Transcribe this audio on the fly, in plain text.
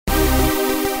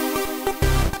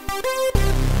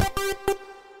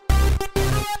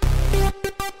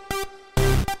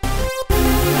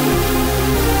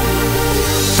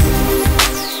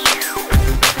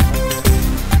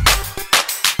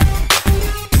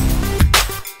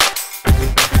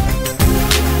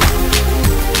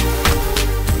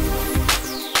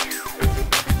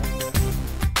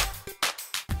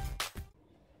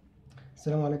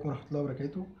ورحمة الله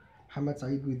وبركاته. محمد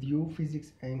سعيد with you,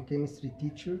 physics and chemistry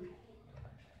teacher.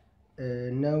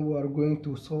 Now we are going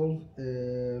to solve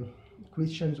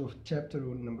questions of chapter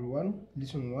number 1,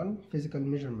 lesson 1, physical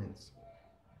measurements.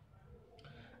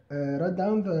 Write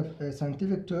down the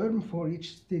scientific term for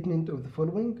each statement of the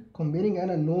following. Comparing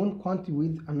an unknown quantity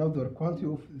with another quantity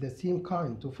of the same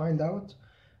kind to find out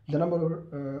the number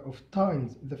of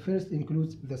times the first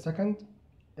includes the second.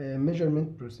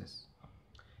 Measurement process.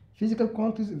 Physical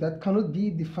quantities that cannot be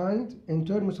defined in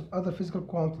terms of other physical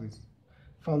quantities.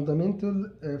 Fundamental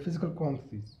physical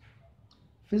quantities.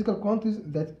 Physical quantities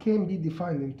that can be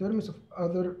defined in terms of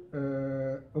other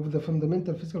of the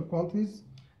fundamental physical quantities.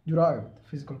 Derived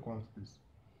physical quantities.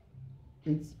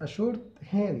 It's a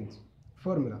shorthand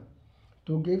formula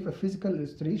to give a physical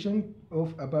illustration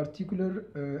of a particular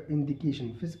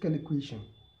indication, physical equation.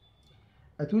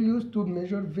 A tool used to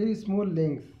measure very small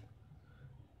length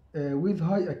with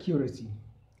high accuracy,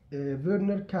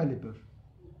 Werner caliper.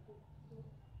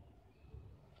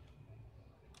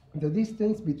 The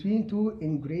distance between two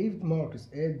engraved marks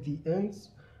at the ends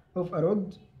of a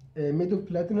rod made of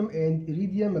platinum and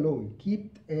iridium alloy,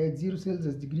 kept at 0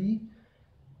 Celsius degree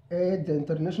at the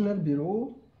International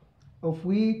Bureau of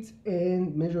Weights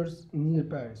and Measures near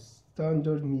Paris,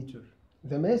 standard meter.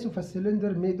 The mass of a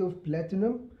cylinder made of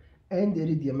platinum and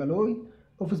iridium alloy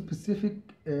of specific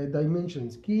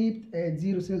dimensions, kept at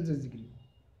 0 Celsius degree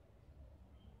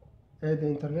at the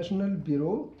International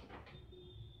Bureau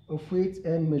of Weights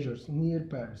and Measures near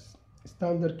Paris,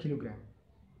 standard kilogram.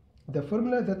 The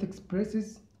formula that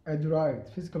expresses a derived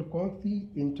physical quantity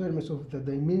in terms of the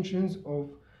dimensions of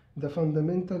the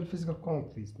fundamental physical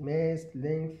quantities, mass,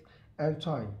 length, and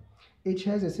time. Each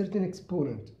has a certain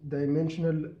exponent,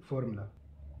 dimensional formula.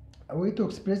 A way to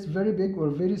express very big or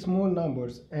very small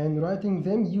numbers and writing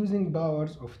them using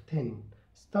powers of 10.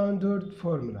 Standard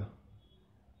formula.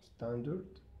 Standard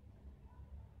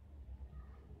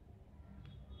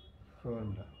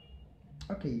formula.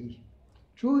 Okay.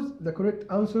 Choose the correct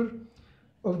answer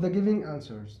of the given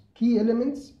answers. Key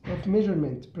elements of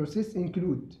measurement process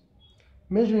include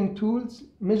measuring tools,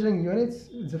 measuring units,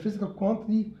 the physical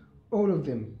quantity, all of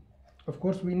them. Of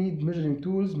course, we need measuring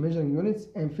tools, measuring units,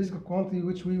 and physical quantity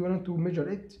which we want to measure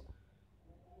it.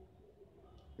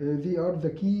 They are the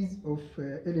keys of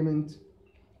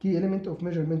key element of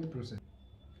measurement process.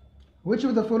 Which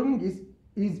of the following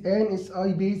is an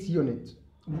SI base unit?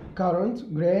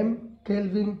 Current, gram,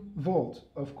 Kelvin, volt.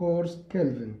 Of course,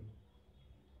 Kelvin.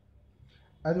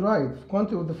 A derived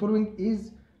quantity of the following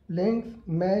is length,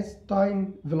 mass,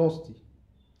 time, velocity.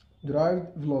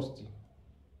 Derived velocity.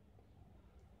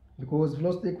 Because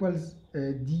velocity equals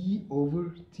d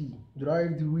over t.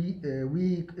 Derived, we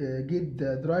get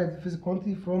the derived physical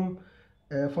quantity from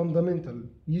fundamental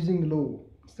using law.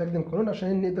 نستخدم قانون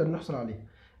عشان نقدر نحصل عليه.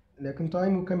 لكن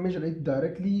time we can measure it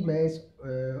directly. Mass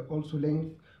also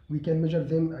length we can measure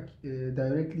them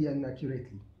directly and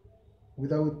accurately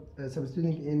without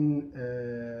substituting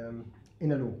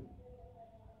in a law.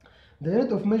 The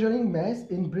unit of measuring mass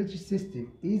in British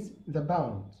system is the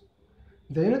pound.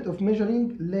 The unit of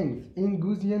measuring length in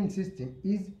Gaussian system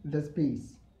is the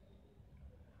space.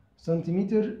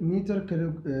 Centimeter, meter,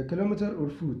 kilometer or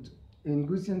foot. In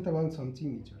Gaussian طبعا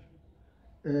centimeter.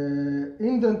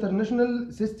 In the international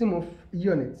system of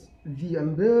units, the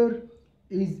ampere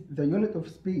is the unit of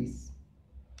space.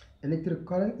 Electric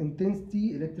current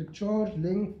intensity, electric charge,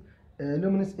 length,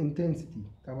 luminous intensity.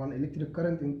 طبعا electric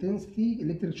current intensity,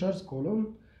 electric charge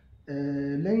column,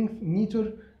 length,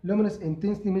 meter, luminous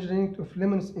intensity, measuring of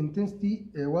luminous intensity,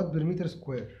 watt per meter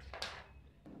square.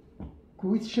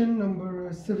 Question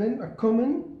number 7. A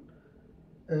common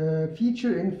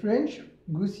feature in French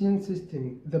Gaussian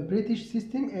system, the British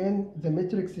system, and the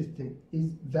metric system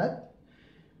is that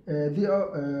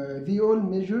they all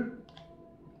measure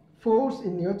force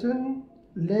in Newton,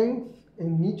 length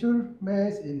in meter,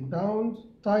 mass in pound,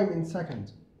 time in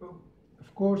second.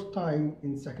 Of course, time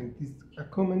in second is a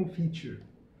common feature.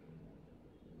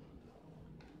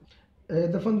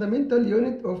 The fundamental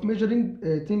unit of measuring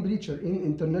temperature in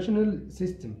international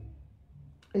system,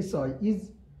 SI,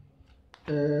 is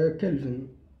Kelvin.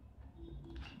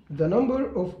 The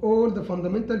number of all the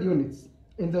fundamental units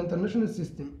in the international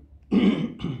system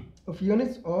of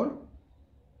units are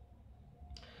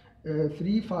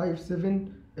 3, 5,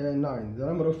 7, 9. The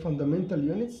number of fundamental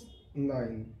units,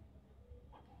 9.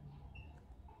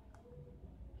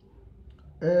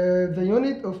 The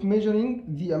unit of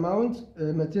measuring the amount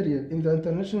material in the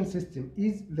international system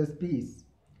is the space.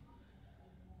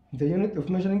 The unit of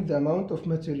measuring the amount of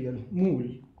material,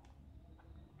 mole.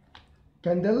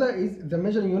 Candela is the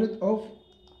measuring unit of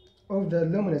of the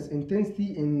luminous intensity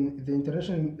in the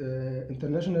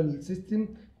international system,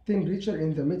 temperature in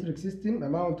the metric system,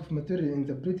 amount of material in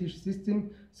the British system,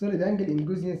 solid angle in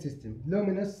Gaussian system.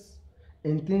 Luminous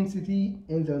intensity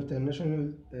in the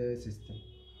international system.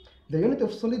 The unit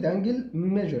of solid angle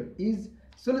measure is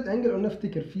solid angle. قلنا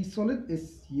افتكر في solid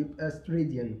is يبقى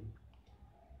radian.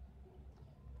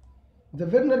 The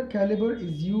Werner caliber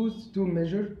is used to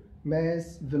measure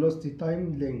mass, velocity,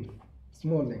 time, length,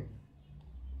 small length.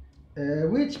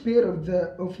 Which pair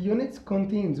of units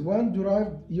contains one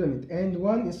derived unit and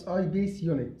one SI base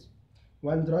unit?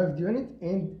 One derived unit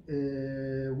and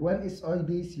one SI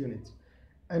base unit.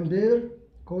 Ampere,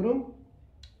 coulomb,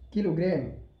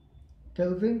 kilogram,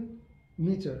 Kelvin,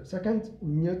 meter, second,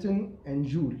 Newton and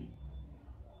joule.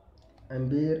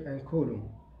 Ampere and coulomb.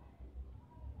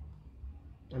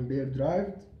 Ampere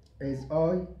derived as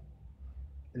I,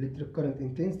 electric current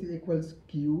intensity equals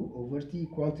Q over T,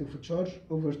 quantity of charge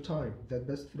over time that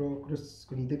passes through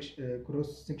cross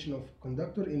section of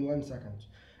conductor in 1 second.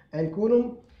 And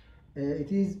coulomb, it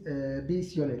is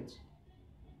base unit,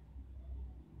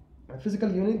 a physical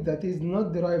unit that is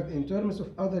not derived in terms of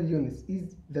other units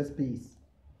is the space.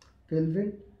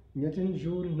 Kelvin, Newton,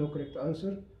 joule, no correct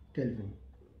answer, Kelvin.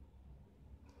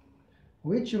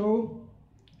 Which row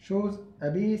shows a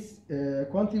base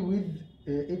quantity with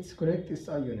its correct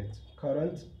SI unit?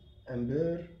 Current,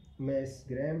 ampere, mass,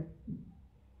 gram,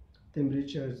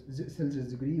 temperature, Celsius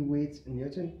degree, weight,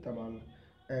 Newton. طبعا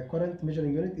current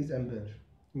measuring unit is ampere.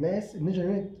 Mass, measuring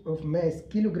unit of mass,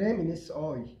 kilogram in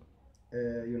SI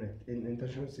unit in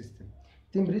international system.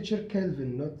 Temperature,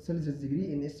 Kelvin, not Celsius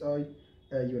degree in SI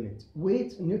unit.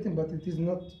 Weight, Newton, but it is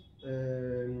not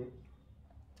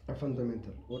a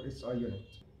fundamental or SI unit.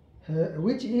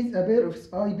 Which is a pair of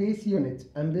SI base unit?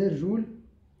 Ampere, joule,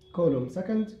 coulomb.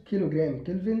 Second, kilogram,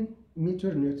 Kelvin,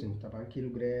 meter, Newton. طبعا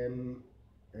kilogram,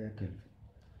 Kelvin.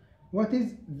 What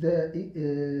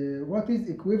is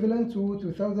equivalent to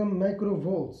 2000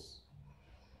 microvolts?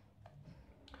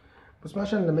 بص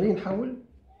عشان لما نيجي نحول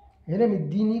هنا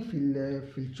مديني في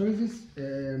التشويسز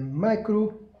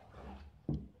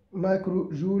مايكرو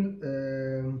جول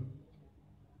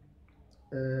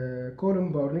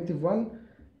كولوم باور نيجاتيف 1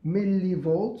 ملي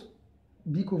فولت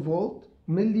بيكو فولت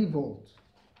ملي فولت.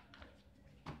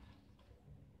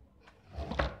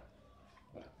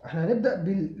 احنا هنبدأ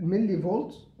بالملي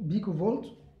فولت بيكو فولت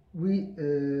و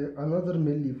another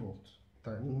ملي فولت.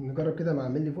 طيب نجرب كده مع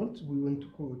ملي فولت. we want to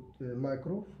quote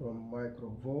micro from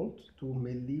microvolt to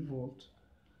millivolt.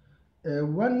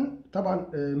 1 طبعا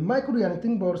مايكرو يعني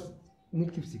 10 باور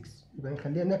نكتب 6 يبقى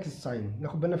نخليها نعكس الساين.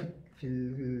 ناخد بالنا في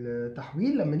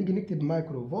التحويل لما نيجي نكتب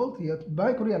مايكرو فولت هي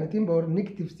مايكرو يعني 10 باور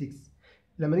نكتب 6.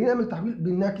 لما نيجي نعمل تحويل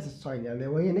بنعكس الساين يعني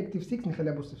لو هي نكتب 6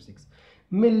 نخليها بوزيتيف 6.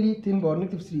 ملي 10 باور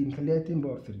نكتب 3 نخليها 10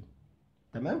 باور 3.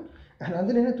 تمام. احنا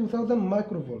عندنا هنا 2000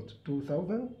 مايكرو فولت.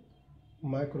 2000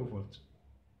 مايكرو فولت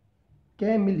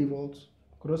كام ملي فولت؟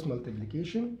 كروس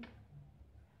مالتيبليكيشن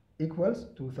equals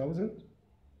 2000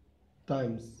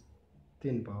 times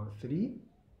 10 power 3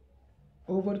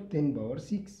 over 10 power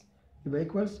 6 يبقى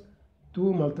equals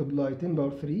 2 multiply 10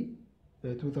 power 3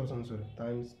 2000 sorry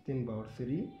times 10 power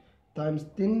 3 times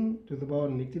 10 to the power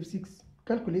negative 6.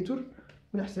 كالكوليتور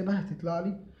ونحسبها هتطلع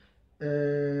لي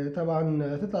طبعا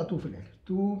هتطلع 2 في الاخر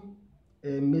 2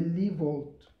 ملي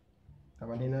فولت.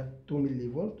 طبعا هنا 2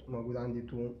 ملي فولت موجود عندي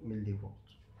 2 ملي فولت.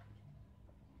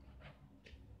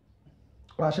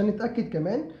 وعشان نتأكد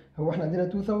كمان هو احنا عندنا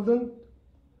 2000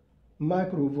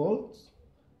 مايكرو فولت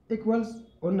equals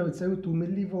قلنا بتساوي 2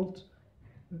 ملي فولت.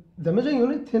 ده measuring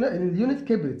يونت هنا اليونت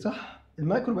كبرت صح؟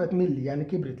 المايكرو بقت ملي يعني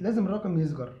كبرت لازم الرقم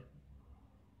يصغر.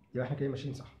 يبقى احنا كده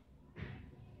ماشيين صح.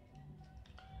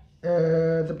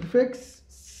 The prefix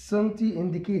centi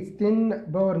indicates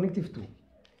 10 power negative 2.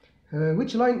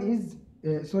 Which line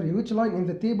in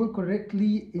the table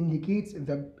correctly indicates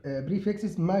the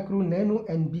prefixes micro, nano,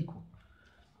 and pico?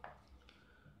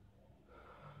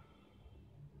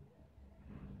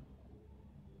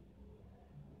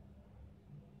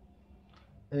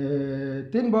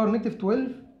 10 باور نيجاتيف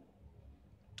 12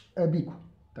 بيكو.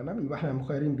 تمام يبقى احنا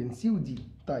مخيرين بين سي ودي.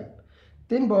 طيب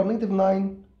 10 باور نيجاتيف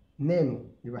 9 نانو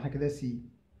يبقى احنا كده سي.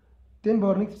 10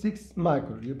 باور نيجاتيف 6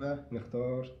 مايكرو يبقى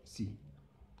نختار سي.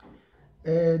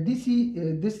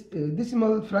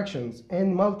 Decimal fractions and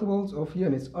multiples of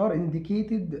units are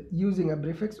indicated using a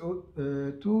prefix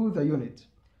to the unit.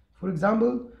 For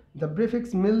example, the prefix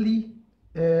milli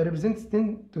represents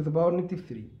 10 to the power negative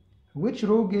 3. Which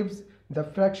row gives the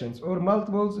fractions or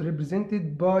multiples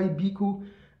represented by pico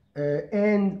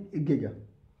and giga?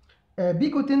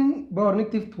 Pico 10 power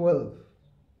negative 12.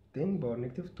 10 power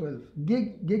negative 12.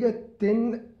 Giga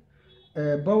 10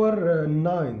 power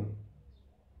 9.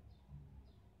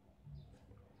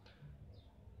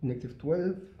 negative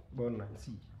 12 power 9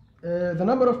 C. The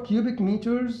number of cubic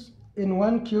meters in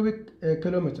 1 cubic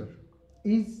kilometer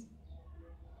is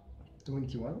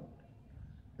 21.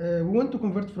 We want to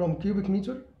convert from cubic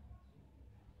meter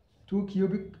to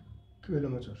cubic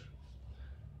kilometer.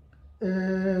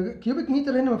 cubic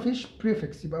meter هنا مفيش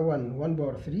prefix يبقى 1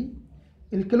 باور 3.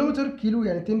 الكيلومتر كيلو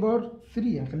يعني 10 باور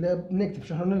 3 هنخليها بنكتب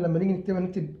عشان احنا لما نيجي نكتبها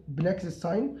نكتب بنعكس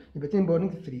الساين يبقى 10 باور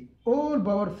نيجاتيف 3 all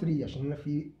باور 3 عشان هنا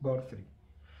في باور 3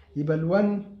 يبقى ال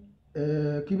 1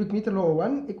 كيوبيك متر اللي هو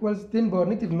 1 equals 10 باور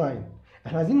نيجاتيف 9.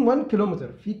 احنا عايزين 1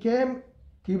 كيلومتر في كام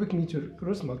كيوبيك متر؟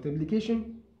 كروس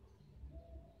مالتيبليكيشن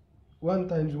 1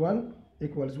 times 1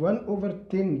 equals 1 over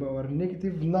 10 باور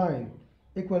نيجاتيف 9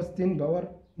 equals 10 باور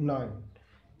 9.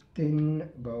 10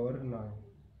 باور 9.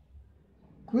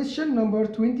 Question number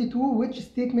 22. Which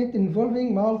statement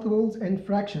involving multiples and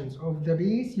fractions of the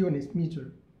base unit meter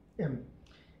m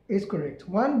is correct?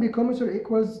 1 picometer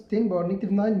equals 10 power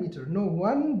negative 9 meter. No,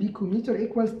 1 picometer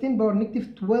equals 10 power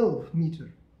negative 12 meter.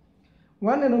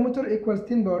 1 nanometer equals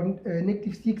 10 power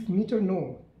negative 6 meter. No,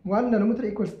 1 nanometer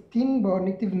equals 10 power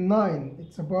negative 9.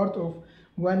 It's a part of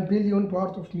 1 billion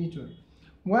part of meter.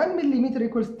 1 millimeter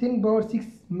equals 10 power 6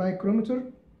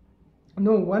 micrometer.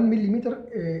 No, 1 millimeter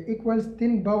equals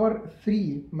 10 power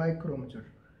 3 micrometer.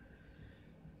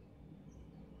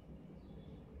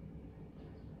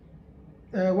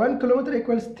 1 kilometer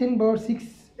equals 10 power 6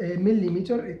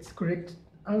 millimeter. It's correct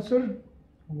answer.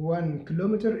 1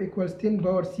 kilometer equals 10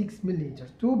 power 6 millimeter.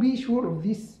 To be sure of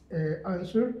this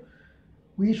answer,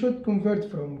 we should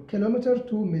convert from kilometer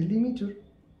to millimeter.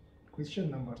 Question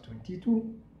number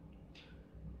 22.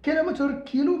 Kilometer,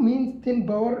 kilo means 10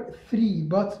 power 3,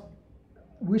 but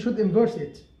we should inverse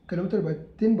it. Kilometer by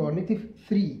 10 power negative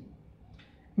 3.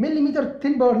 Millimeter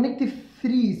 10 power negative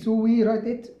 3, so we write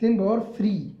it 10 power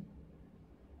 3.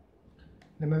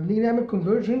 لما بنيجي نعمل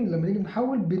conversion لما نيجي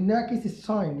نحول بنعكس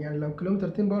الساين، يعني لو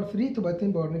كيلومتر 10 باور 3 تبقى 10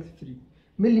 باور نيجاتيف 3،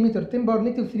 مليمتر 10 باور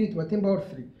نيجاتيف 3 تبقى 10 باور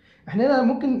 3. احنا هنا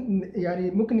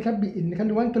ممكن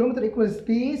نخلي 1 كيلومتر ايكوال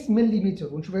سبيس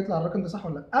مليمتر ونشوف هيطلع الرقم ده صح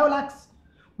ولا لا، او العكس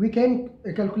we can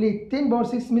calculate 10 باور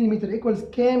 6 مليمتر equals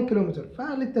كام كيلومتر.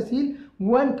 فللتسهيل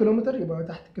 1 كيلومتر يبقى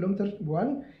تحت كيلومتر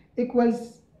 1 equals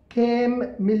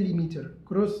كام مليمتر.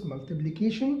 cross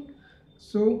multiplication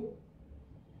so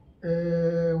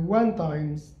 1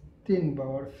 times 10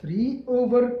 power 3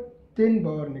 over 10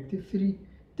 power negative 3.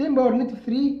 10 power negative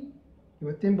 3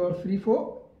 يبقى 10 power 3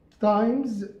 فوق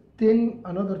times 10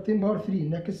 another 10 power 3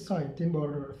 نعكس sign 10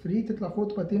 power 3 تطلع فوق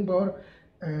تبقى 10 power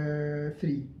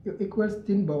 3 equals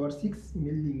 10 power 6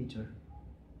 millimeter.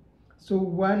 So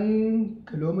 1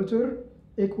 kilometer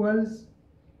equals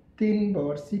 10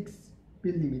 power 6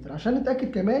 millimeter. عشان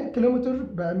نتأكد كمان كيلومتر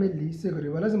بعمل صغر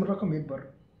يبقى لازم الرقم يكبر،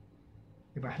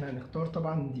 يبقى احنا هنختار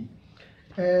طبعا دي.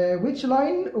 Which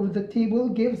line of the table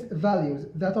gives values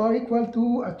that are equal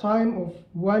to a time of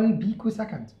 1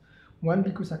 picosecond 1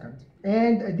 picosecond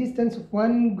and a distance of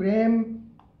 1 gram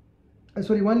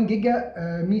 1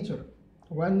 gigameter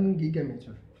 1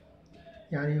 gigameter.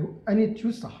 يعني اني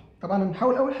تشوز صح. طبعا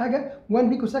هنحول اول حاجه 1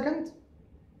 بيكوسكند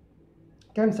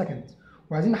كام سكند،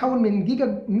 وعايزين نحول من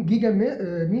جيجا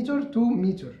متر تو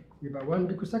متر، يبقى 1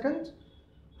 بيكوسكند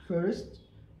first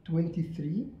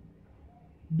 23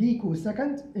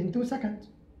 بيكوسكند into second.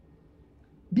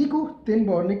 بيكو 10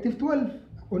 باور نيجاتيف 12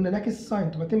 قلنا نعكس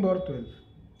الساين تبقى 10 باور 12.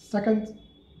 سكند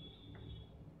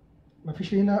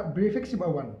مفيش هنا بريفكس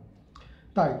يبقى 1.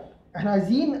 طيب احنا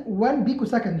عايزين 1 بيكو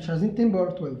سكند مش عايزين 10 باور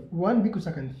 12. 1 بيكو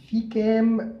سكند في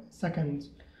كام سكند؟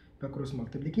 يبقى كروس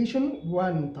مالتيبليكيشن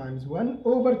 1 times 1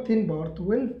 over 10 باور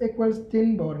 12 equals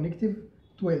 10 باور نيجاتيف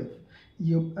 12.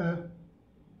 يبقى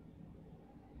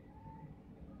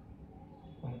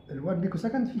ال 1 بيكو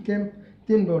سكند في كام؟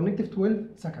 10 باور نيجاتيف 12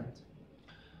 سكند.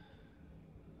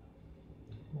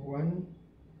 1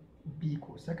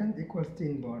 بيكو سكند equals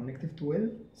 10 باور نيجاتيف 12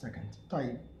 سكند.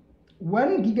 طيب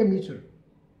 1 جيجا متر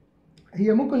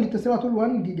هي ممكن للتساوي على طول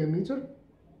 1 جيجا متر.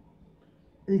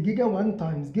 الجيجا 1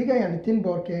 تايمز جيجا يعني 10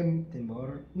 باور كام؟ 10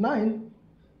 باور 9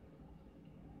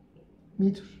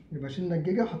 متر، يبقى شلنا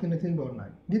الجيجا وحطينا 10 باور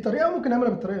 9. دي طريقه ممكن نعملها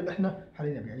بالطريقه اللي احنا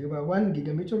حلينا بيها، يبقى 1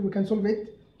 جيجا متر we can solve it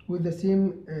with the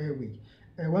same way.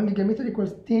 1 giga meter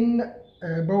equals 10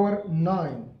 power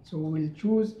 9, so we'll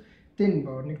choose 10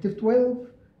 power negative 12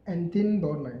 and 10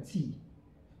 power 9 C.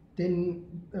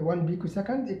 1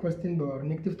 picosecond equals 10 power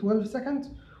negative 12 seconds.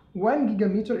 1 giga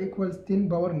meter equals 10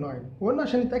 power 9. وقلنا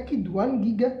عشان نتأكد 1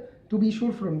 giga to be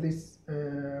sure from this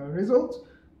result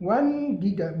 1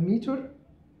 giga meter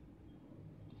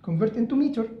convert into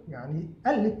meter يعني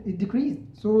قلت it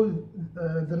decreased, so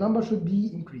the number should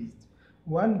be increased.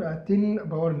 1 بقى 10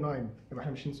 باور 9 يبقى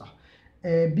احنا ماشيين صح.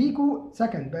 بيكو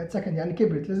سكند بقت سكند يعني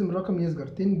كبرت، لازم الرقم يصغر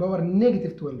 10 باور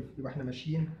نيجاتيف 12 يبقى احنا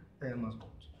ماشيين مظبوط.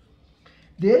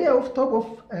 The area of top of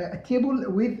a table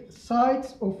with sides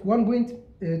of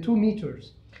 1.2 meters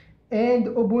and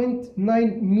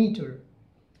 0.9 meter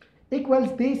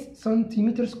equals base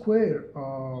centimeter square.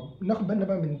 ناخد بالنا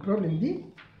بقى من البروبلم دي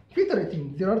في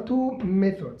طريقتين. There are two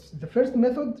methods. The first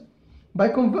method by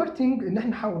converting ان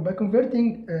احنا نحول by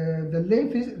converting the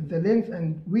length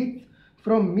and width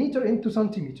from meter into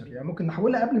centimeter، يعني ممكن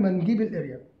نحولها قبل ما نجيب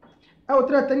الاريا. او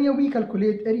الطريقه الثانيه we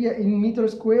calculate area in meter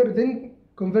square then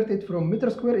convert it from meter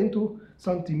square into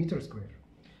centimeter square.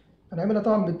 هنعملها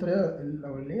طبعا بالطريقه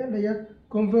الاولانيه اللي هي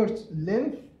convert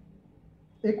length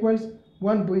equals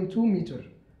 1.2 meter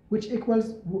which equals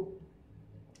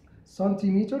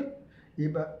centimeter،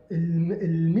 يبقى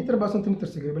المتر بقى سنتيمتر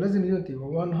سكوير، يبقى لازم اليونت يبقى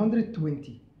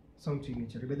 120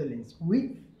 سنتيمتر، يبقى ده اللينس.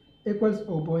 width equals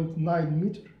 0.9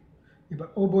 متر، يبقى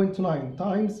 0.9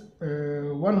 times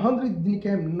 100 يديني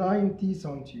كام؟ 90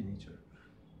 سنتيمتر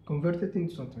converted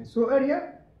into centimeter. So area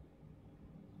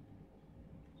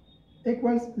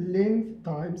equals length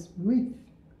times width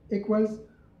equals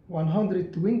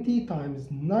 120 times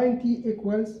 90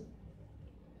 equals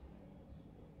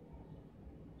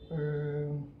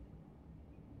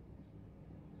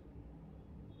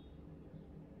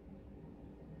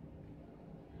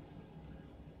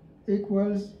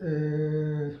equals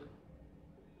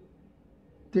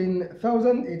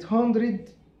 10,800.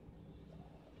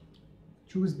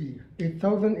 choose B.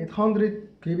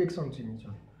 8,800 cubic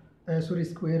centimeter. Sorry,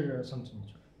 square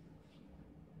centimeter.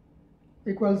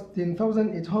 Equals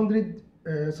 10,800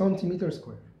 centimeter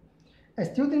square. A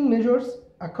student measures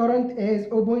a current as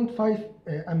 0.5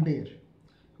 ampere.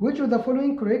 Which of the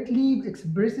following correctly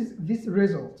expresses this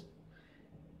result?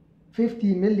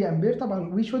 50 ملي امبير.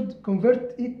 طبعا we should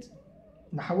convert it،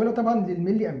 نحولها طبعا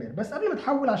للملي امبير، بس قبل ما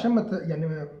تحول عشان ما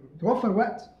يعني توفر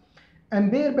وقت،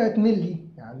 امبير بقت ملي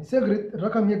يعني صغرت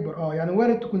الرقم يكبر، يعني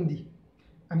وارد تكون دي.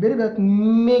 امبير بقت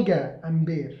ميجا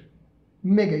امبير،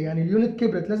 ميجا يعني اليونت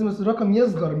كبرت، لازم الرقم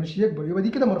يصغر مش يكبر، يبقى دي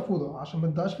كده مرفوضه عشان ما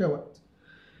تضيعش فيها وقت.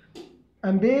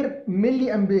 امبير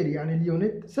ملي امبير يعني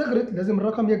اليونت صغرت لازم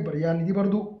الرقم يكبر، يعني دي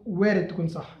برضو وارد تكون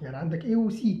صح، يعني عندك A و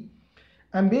C.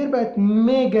 امبير بقت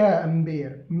ميجا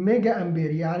امبير، ميجا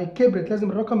امبير يعني كبرت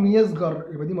لازم الرقم يصغر،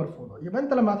 يبقى دي مرفوضه. يبقى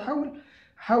انت لما هتحول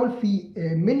حاول في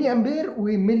ملي امبير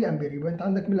وملي امبير، يبقى انت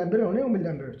عندك ملي امبير الاولانيه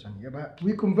وملي امبير الثانيه، يبقى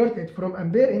we converted from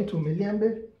امبير into ملي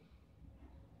امبير.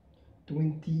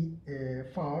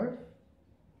 25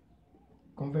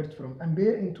 convert from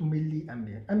امبير into ملي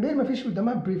امبير. امبير مفيش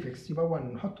قدامها بريفكس يبقى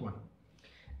 1 نحط 1.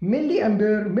 ملي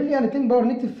امبير، ملي يعني 10 باور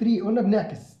نيجاتيف 3، قلنا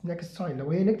نعكس ساين،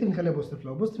 لو هي نيجاتيف نخليها بوزيتيف،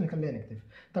 لو بوزيتيف نخليها نيجاتيف.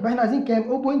 طب احنا عايزين كام؟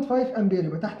 0.5 امبير،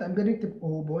 يبقى تحت امبير نكتب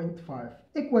 0.5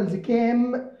 ايكوالز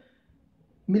كام؟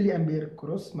 ملي امبير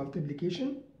كروس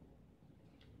مالتيبليكيشن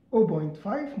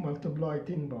 0.5 multiply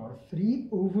 10 باور 3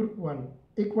 over 1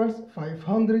 equals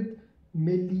 500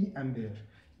 ملي امبير.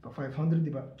 يبقى 500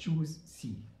 يبقى choose C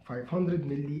 500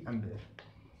 ملي امبير.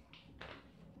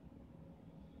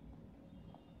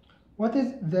 What is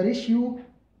the ratio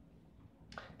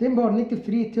 10 باور نيجاتيف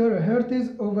 3 تيرا هرتز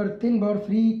over 10 باور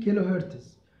 3 كيلو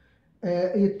هرتز؟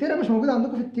 التيرا مش موجودة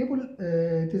عندكم في التيبل،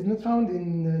 it is not found in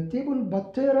table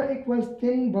but tera equals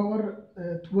 10 باور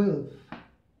 12.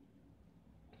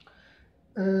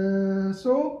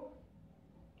 So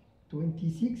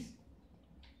 26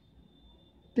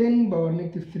 10 باور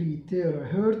نيجاتيف 3 تيرا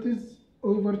هرتز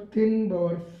over 10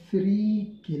 باور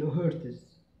 3 كيلو هرتز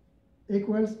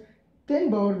equals 10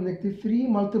 باور نيجاتيف 3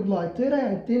 multiply تيرا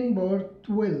يعني 10 باور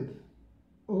 12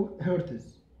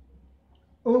 هرتز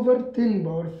over 10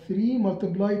 باور 3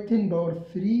 multiply 10 باور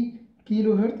 3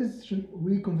 كيلو هرتز.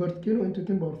 we convert كيلو into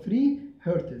 10 باور 3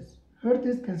 هرتز.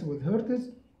 هرتز cancel with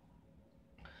هرتز.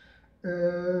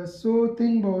 So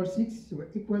 10 باور 6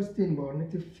 equals 10 باور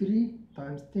negative 3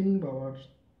 times 10 باور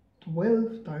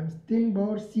 12 times 10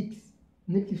 باور 6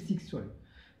 negative 6 sorry.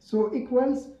 So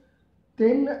equals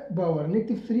 10 باور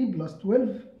negative 3 plus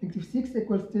 12 negative 6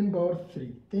 equals 10 باور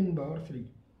 3 10 باور 3.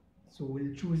 So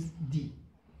we'll choose D.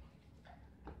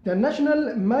 The national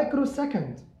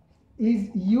microsecond is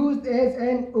used as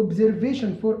an observation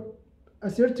for a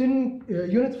certain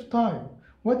unit of time.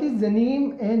 What is the name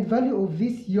and value of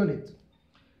this unit?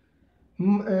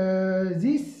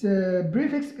 This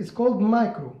prefix is called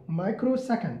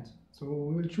microsecond. So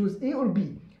we will choose A or B.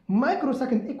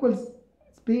 Microsecond equals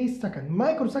space second.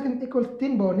 Microsecond equals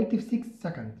 10 power negative 6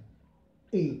 second.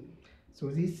 A. So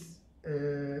this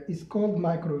is called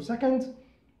microsecond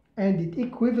and it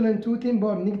equivalent to 10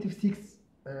 power negative 6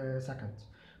 seconds.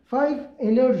 5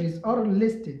 energies are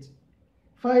listed.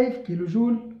 5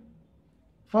 kilojoule,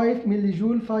 5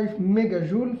 millijoule, 5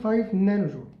 megajoule, 5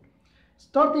 nanojoule.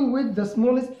 Starting with the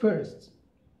smallest first.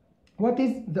 What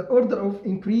is the order of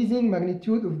increasing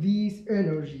magnitude of these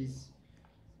energies?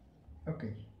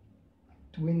 Okay,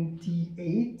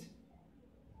 28.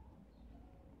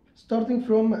 Starting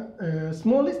from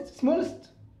smallest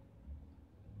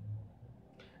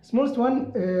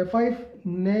one, 5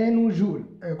 nanojoule.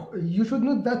 You should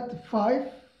note that 5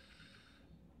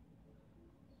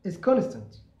 is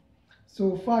constant.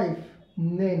 So 5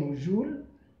 nanojoule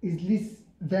is less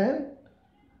than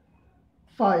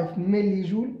 5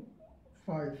 millijoule.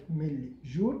 5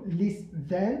 millijoule less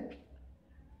than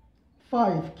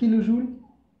 5 kilojoule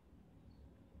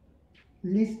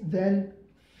less than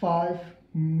 5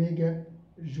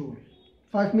 megajoule.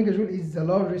 5 megajoule is the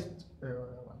largest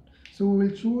one. So we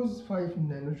will choose 5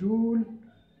 nanojoule,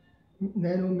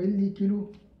 nano, milli,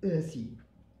 kilo, C.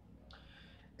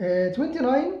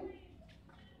 29.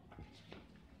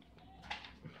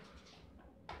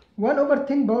 1 over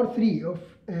 10 power 3 of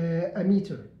a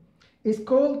meter is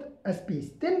called a space.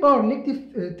 10 power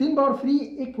negative 10 power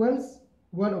 3 equals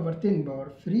 1 over 10 power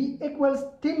 3 equals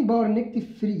 10 power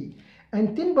negative 3,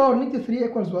 and 10 power negative 3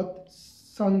 equals what?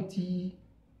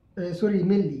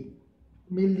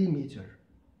 Millimeter.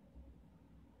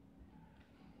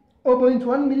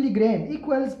 0.1 milligram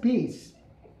equals base.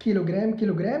 Kilogram,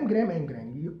 gram, and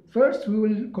gram. First we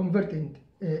will convert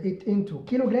it into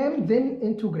kilogram, then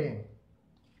into gram.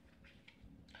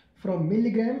 From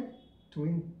milligram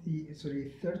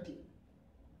 30.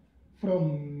 From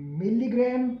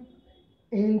milligram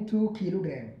into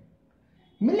kilogram.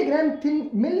 Milligram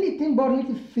 10 power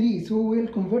negative 3, so we'll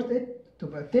convert it to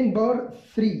 10 power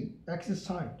 3 axis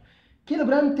sign.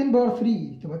 كيلوغرام 10 باور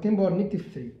 3 تبقى 10 باور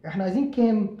نيجاتيف 3. احنا عايزين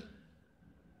كام؟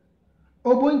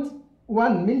 0.1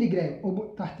 مللي جرام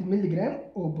تحت الملي جرام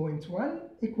 0.1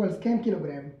 ايكوالز كام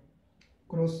كيلوغرام؟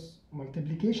 كروس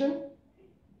مالتيبليكيشن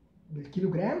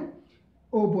بالكيلوغرام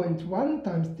 0.1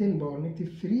 تايمز 10 باور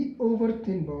نيجاتيف 3 اوفر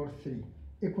 10 باور 3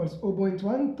 ايكوالز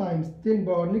 0.1 تايمز 10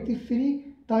 باور نيجاتيف 3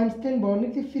 تايمز 10 باور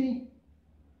نيجاتيف 3.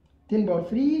 10 باور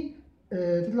 3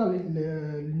 تطلع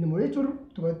للنيميريتور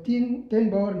تبقى 10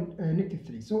 باور نيجاتيف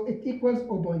 3. So it equals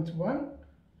 0.1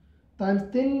 times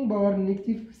 10 power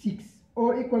negative 6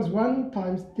 or equals 1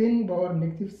 times 10 power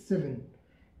negative 7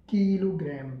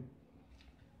 kilogram.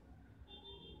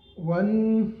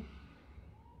 1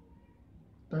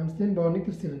 times 10 power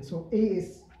negative 7. So A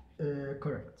is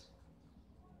correct.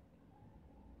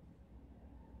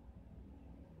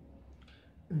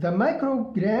 The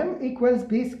microgram equals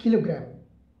base kilogram.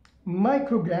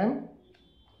 Microgram,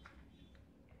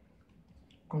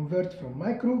 convert from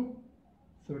micro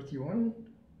 31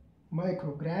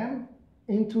 microgram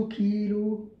into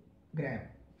kilogram.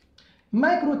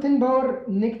 Micro 10 power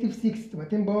negative 6 تبقى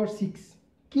 10 power 6.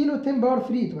 كيلو 10 power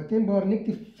 3 تبقى 10 power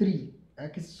negative 3.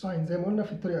 اعكس الساين زي ما قلنا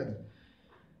في الطريقة دي.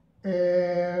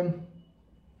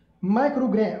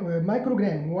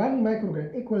 مايكروجرام 1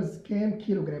 مايكروجرام equals كام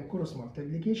كيلوجرام؟ كروس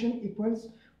multiplication equals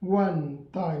 1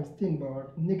 times 10 power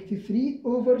negative 3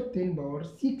 over 10 power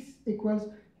 6 equals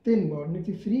 10 power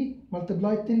negative 3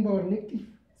 multiply 10 power negative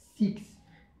 6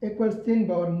 equals 10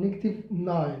 power negative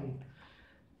 9.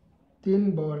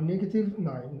 10 power negative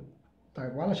 9.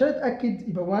 طيب وعلشان اتاكد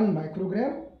يبقى 1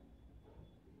 مايكروجرام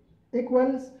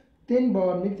equals 10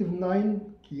 power negative 9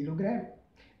 كيلوجرام.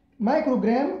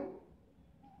 مايكروجرام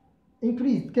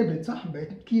increased كبرت صح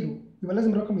بقت كيلو، يبقى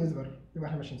لازم الرقم يصغر، يبقى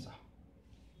احنا ماشيين صح.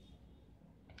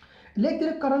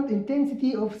 Electric current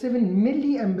intensity of 7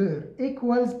 milliampere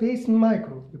equals base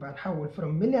micro. يبقى هنحول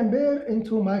from milliampere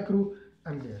into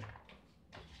microampere.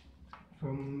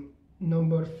 From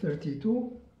number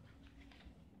 32.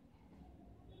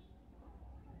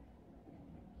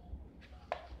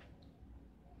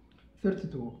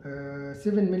 $32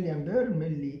 7 milliampere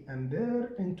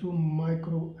into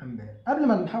microampere. قبل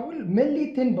ما نحول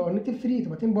ملي 10 باور نيجاتيف 3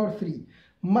 تبقى 10 باور 3،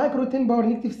 مايكرو 10 باور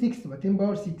نيجاتيف 6 تبقى 10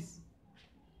 باور 6.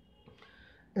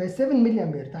 7 ملي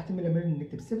امبير تحت ملي امبير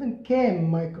نكتب 7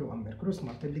 كام مايكرو امبير؟ كروس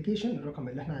مالتيبليكيشن الرقم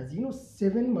اللي احنا عايزينه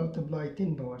 7 ملتبلاي 10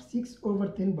 باور 6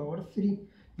 اوفر 10 باور 3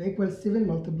 ده ايكوال 7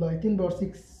 ملتبلاي 10 باور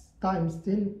 6 تايمز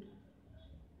 10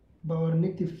 باور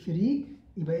نيجاتيف 3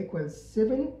 يبقى ايكوال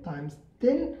 7 تايمز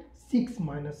 10 6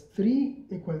 ماينس 3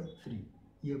 ايكوال 3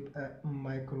 يبقى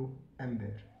مايكرو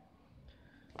امبير.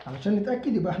 علشان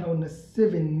نتاكد يبقى احنا قلنا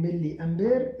 7 ملي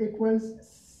امبير ايكوالز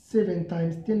 7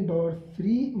 تايمز 10 باور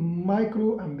 3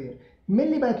 مايكرو امبير.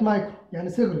 ملي بقت مايكرو يعني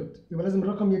صغرت، يبقى لازم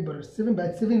الرقم يكبر. 7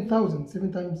 بقت 7000،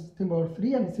 7 تايمز 10 باور 3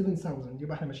 يعني 7000،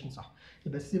 يبقى احنا ماشيين صح.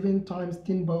 يبقى 7 تايمز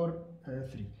 10 باور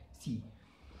 3 سي.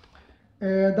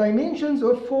 dimensions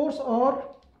of force are،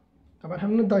 طبعا احنا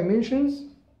قلنا dimensions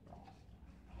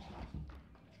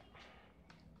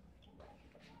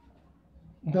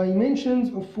dimensions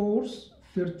of force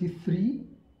 33.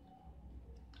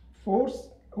 force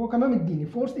هو كمان مديني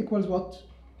force equals what؟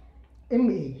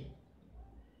 MA.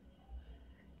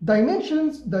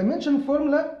 dimension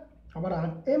formula عبارة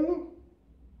عن M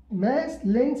mass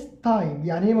length time،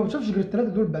 يعني هي ما بتشوفش غير الثلاثة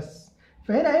دول بس،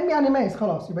 فهنا M يعني ماس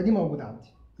خلاص، يبقى دي موجودة عندي،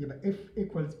 يبقى F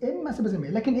equals M هسيبها زي ما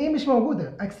هي، لكن A مش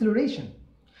موجودة acceleration،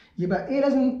 يبقى A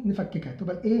لازم نفككها،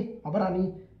 تبقى A عبارة عن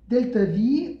ايه؟ دلتا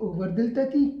في اوفر دلتا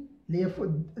تي، اللي هي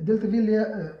دلتا في اللي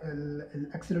هي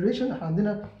الاكسلريشن، احنا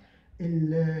عندنا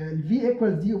الفي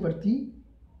ايكوالز دي اوفر تي،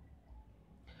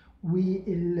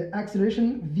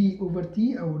 والاكسلريشن في اوفر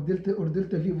تي او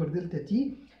دلتا في اوفر دلتا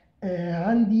تي.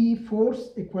 عندي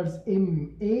فورس ايكوالز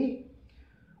ام اي،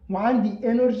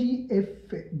 وعندي انرجي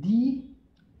اف دي.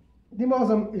 دي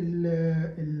معظم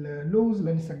اللوز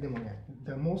اللي هنستخدمهم، يعني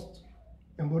the most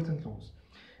important laws.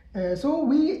 So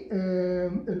we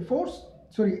force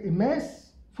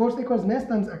equals mass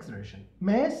times acceleration.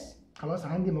 mass خلاص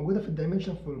عندي موجوده في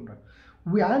الدايمنشن فورمولا،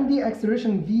 وعندي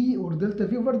acceleration v or delta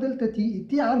v over delta t.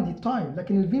 t عندي time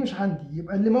لكن ال v مش عندي،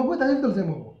 يبقى اللي موجود هيفضل زي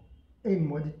ما هو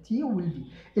m وادي t وال v.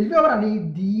 ال v عباره عن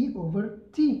ايه؟ d over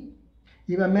t.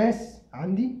 يبقى mass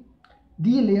عندي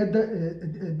دي اللي هي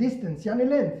distance يعني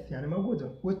length يعني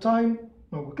موجوده، والتايم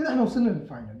موجود. كده احنا وصلنا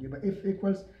للفاينل. يبقى f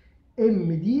equals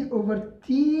md over t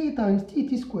times t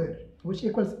square which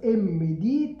equals md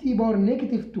t power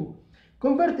negative 2.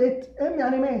 convert it. m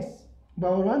يعني ماس،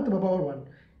 باور 1 تبقى باور 1،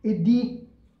 الدي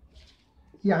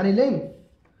يعني length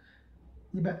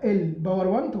يبقى ال باور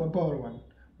 1 تبقى باور 1،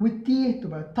 والتي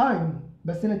تبقى تايم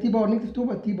بس هنا تي باور نيجاتيف 2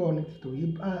 يبقى تي باور نيجاتيف 2،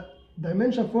 يبقى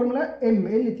دايمنشن فورمولا ام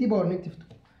ال تي باور نيجاتيف 2،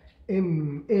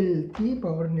 ام ال تي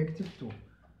باور نيجاتيف 2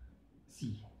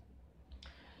 سي.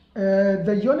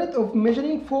 The unit of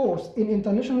measuring force in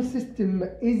international system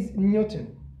is Newton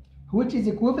which is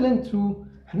equivalent to،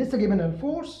 احنا لسه جايبينها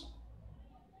الفورس،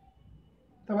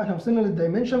 طبعا احنا وصلنا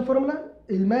للدايمنشن فورمولا،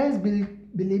 الماس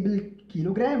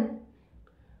بالكيلوجرام،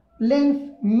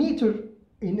 length متر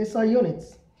in SI units،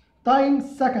 time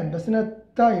second بس هنا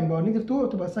time باور نيجاتيف 2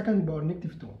 تبقى second باور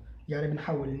نيجاتيف 2، يعني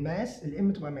بنحول الماس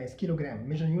الام تبقى ماس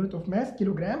كيلوجرام، measuring unit of mass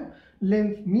كيلوجرام،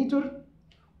 length متر،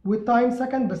 والتايم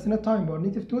سكند بس هنا تايم باور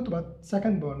نيجاتيف 2 تبقى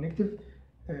سكند باور نيجاتيف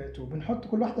 2. بنحط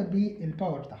كل واحده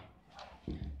بالباور بتاعها،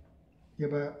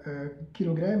 يبقى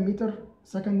كيلوجرام متر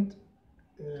سكند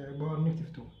باور نيجاتيف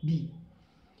 2 بي.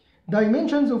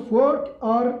 dimensions of work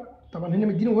are، طبعا هنا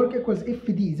مديني work equals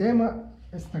اف دي زي ما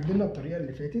استخدمنا الطريقه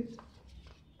اللي فاتت.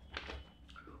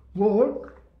 work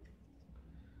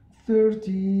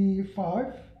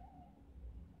 35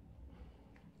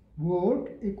 work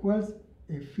equals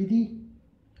اف دي.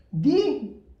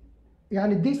 دي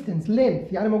يعني distance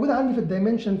length يعني موجوده عندي في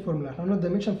الدايمنشن فورمولا، احنا قلنا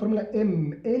الدايمنشن فورمولا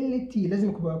ام ال تي لازم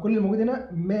يبقى كل اللي موجود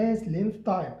هنا ماس لينث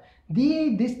تايم.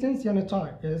 دي distance يعني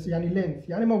تايم يعني length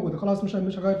يعني موجوده خلاص مش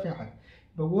هغير فيها حاجه.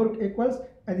 يبقى work equals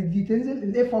ادي دي تنزل،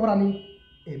 الاف عباره عن ايه؟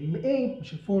 ام اي،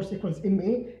 مش الفورس equals ام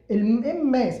اي،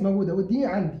 الام ماس موجوده والدي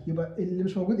عندي، يبقى اللي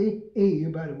مش موجود ايه؟ اي،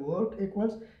 يبقى الورك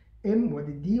equals ام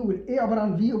وادي الدي، والاي عباره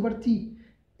عن في اوفر تي،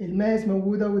 الماس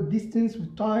موجوده والديستنس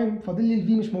والتايم، فاضل لي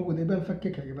الفي مش موجوده يبقى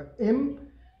نفككها، يبقى ام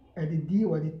ادي الدي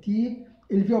وادي التي،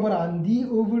 الفي عباره عن دي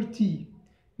اوفر تي،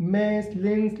 ماس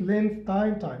لينث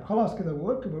تايم خلاص كده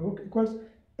ورك، يبقى ورك ايكوالز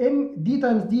ام دي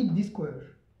تايمز دي بدي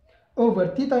سكوير اوفر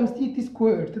تي تايمز تي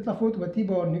سكوير تطلع فوق تبقى تي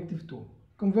باور نيجاتيف 2.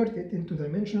 convert it into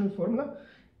dimensional formula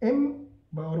ام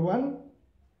باور 1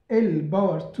 ال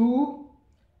باور 2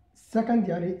 سكند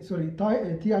يعني سوري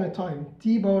تي يعني تايم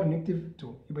تي باور نيجاتيف 2،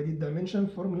 يبقى دي الدايمنشن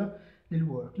فورمولا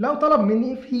للورك. لو طلب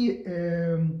مني if he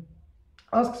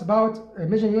asks about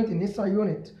measuring unit in SI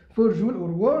unit for joule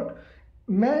or work،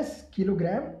 mass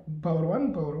كيلوجرام باور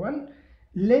 1 باور 1،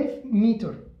 length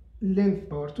متر length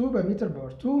باور 2 يبقى متر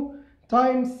باور 2،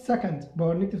 time second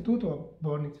باور نيجاتيف 2 to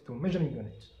باور نيجاتيف 2 measuring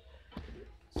unit.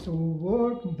 So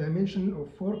work dimension of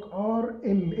work are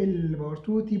ml باور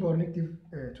 2 t باور نيجاتيف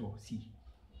 2 c.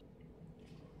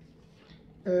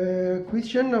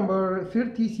 Question number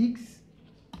 36.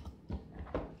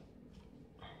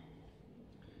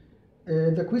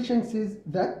 The question says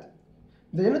that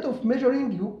the unit of measuring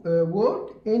work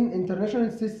in international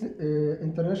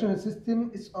system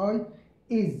SI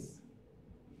is.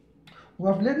 We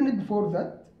have learned before that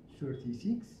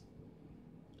 36.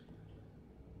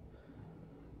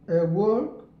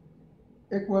 Work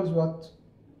equals what?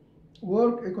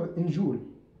 Work equals in joule.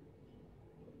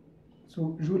 So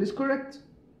joule is correct.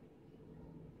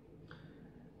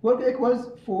 Work equals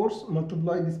force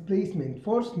multiplied displacement.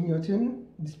 Force Newton,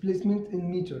 displacement in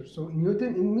meter. So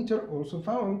Newton in meter also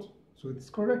found. So it's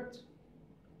correct.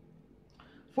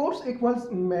 Force equals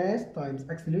mass times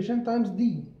acceleration times d.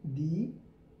 d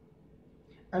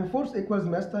and force equals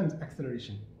mass times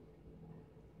acceleration.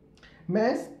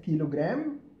 Mass kilogram,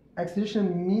 acceleration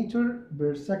meter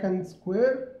per second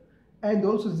square, and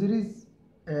also there is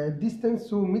distance,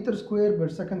 so meter square per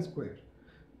second square,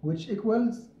 which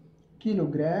equals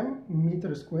kilogram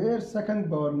meter square second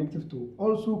power negative 2.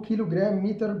 Also kilogram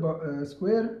meter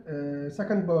square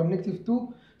second power negative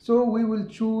 2. So we will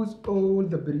choose all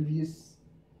the previous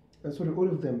all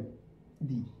of them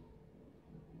D.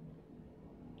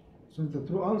 So the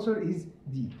true answer is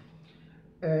D.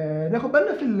 ناخد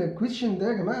بالنا في الكويشن ده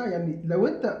يا جماعه، يعني لو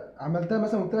انت عملتها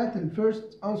مثلا وطلعت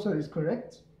الفيرست انسر از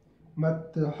كوريكت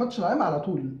ما تحطش العلامه على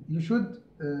طول. يو شود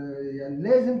يعني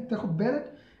لازم تاخد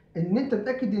بالك ان انت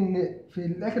تتاكد ان في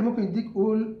الاخر ممكن يديك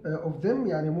all of them،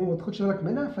 يعني ما تاخدش بالك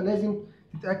منها، فلازم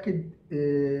تتاكد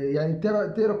يعني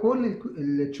تقرا كل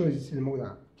التشويسز اللي موجوده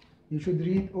عندك. You should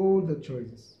read all the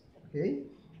choices. Okay.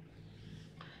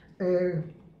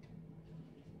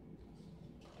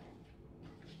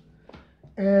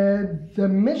 The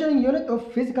measuring unit of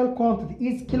physical quantity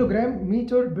is kilogram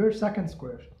meter per second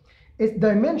square. Its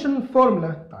dimensional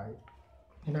formula. طيب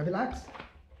هنا بالعكس.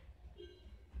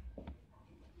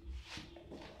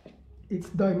 Its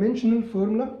dimensional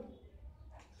formula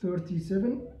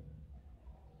 37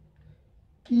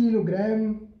 kilogram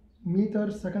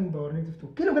meter second power negative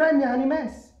 2. كيلوجرام يعني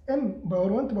ماس m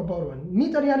باور 1 تبقى باور 1،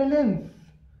 متر يعني length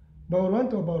باور 1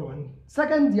 تبقى باور 1،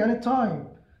 second يعني time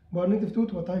باور نيجاتيف 2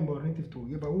 تبقى time باور نيجاتيف 2،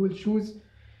 يبقى we will choose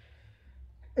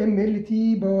mlt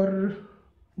باور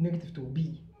نيجاتيف 2 b.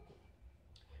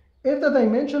 If the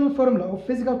dimensional formula of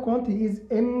physical quantity is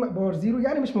m باور 0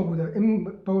 يعني مش موجودة، m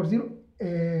باور 0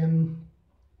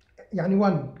 يعني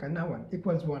 1 كأنها 1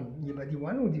 equals 1، يبقى دي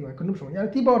 1 ودي 1 كأنهم مش 1،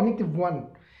 يعني t باور نيجاتيف 1.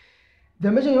 The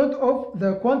measuring unit of the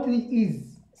quantity is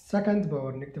second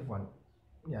باور نيجاتيف 1،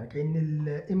 يعني كأن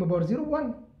ال m باور 0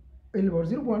 1، ال باور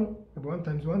 0 1، يبقى 1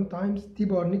 times 1 times t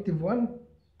باور نيجاتيف 1،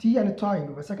 t يعني time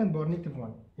يبقى second باور نيجاتيف 1،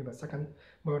 يبقى second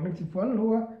باور نيجاتيف 1 اللي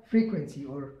هو frequency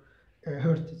or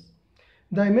hertz.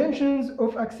 Dimensions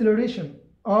of acceleration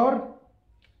are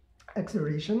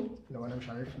acceleration، لو انا مش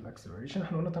عارف الاكسلريشن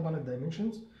احنا قلنا طبعا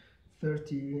الدايمنشنز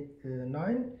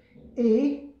 39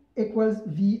 a equals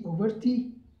v over t.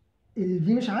 ال v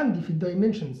مش عندي في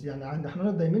الدايمنشنز، يعني احنا قلنا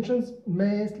الدايمنشنز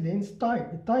ماس لينس تايم،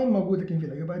 التايم موجود لكن في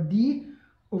يبقى d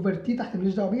over t تحت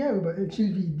ماليش دعوه بيها، يبقى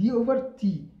تشيل v d over t،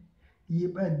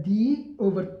 يبقى d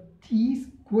over t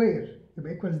سكوير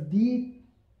يبقى equals d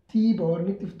t باور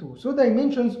نيجاتيف 2. So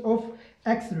dimensions of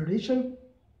acceleration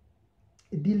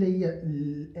دي اللي هي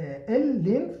ال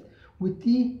length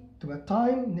والتي تبقى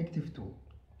time نيجاتيف 2.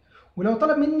 ولو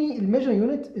طلب مني الميجر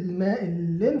يونت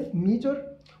اللينث متر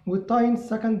والتايم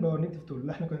سكند باور نيجاتيف 2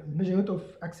 اللي احنا كنا الميجر يونت اوف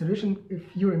acceleration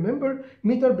if you remember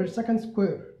meter per second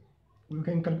square. We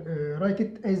can write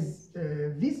it as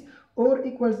this or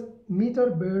equals meter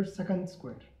per second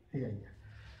square. هي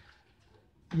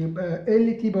يبقى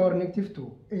ال تي باور نيجاتيف 2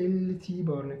 ال تي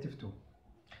باور نيجاتيف 2.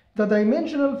 The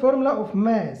dimensional formula of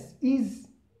mass is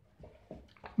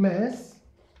mass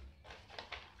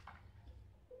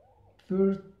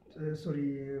 40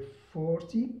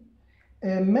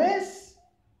 mass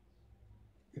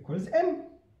equals m،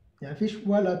 يعني مفيش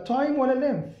ولا time ولا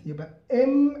length، يبقى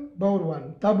m باور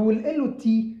 1. طب وال وال t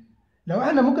لو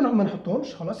احنا ممكن ما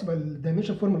نحطهمش خلاص، يبقى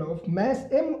الدايمنشن فورمولا اوف ماس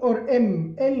m اور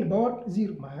m ال باور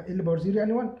 0، ما ال باور 0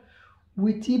 يعني 1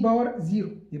 و t باور 0،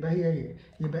 يبقى هي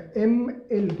يبقى m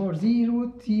ال باور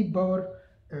 0 t باور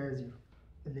 0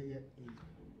 اللي هي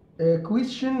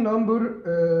question number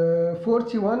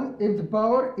 41. If the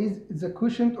power is the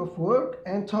quotient of work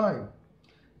and time,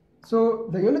 so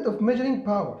the unit of measuring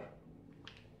power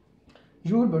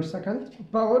joule per second.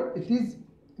 Power, it is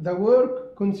the work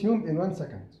consumed in 1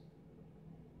 second.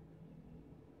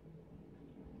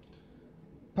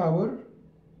 Power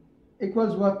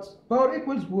equals what? Power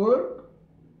equals work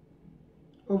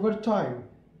over time.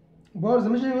 Power, the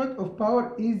measuring unit of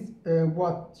power is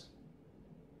watt,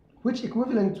 which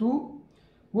equivalent to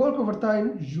work over time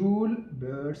joule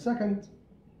per second.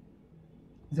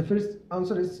 The first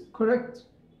answer is correct.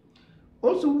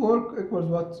 Also work equals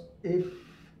what? If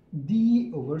d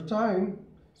over time,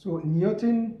 so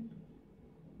Newton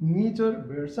meter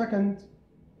per second.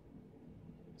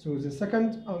 So the second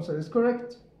answer is correct.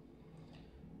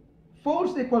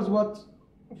 Force equals what?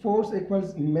 Force equals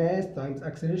mass times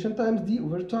acceleration times d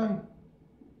over time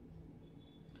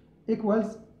equals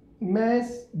mass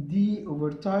d over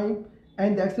time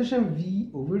and acceleration v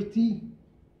over t,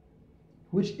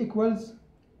 which equals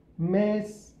mass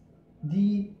d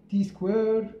t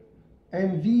square and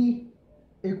v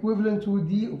equivalent to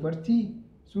d over t,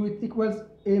 so it equals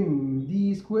m d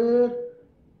square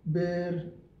per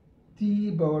t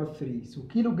power 3. So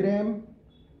kilogram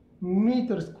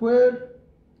meter square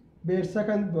per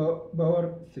second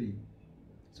power 3.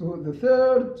 So the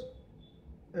third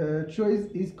choice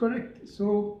is correct.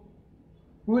 So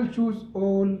we'll choose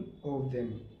all of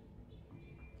them.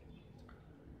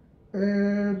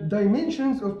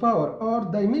 Dimensions of power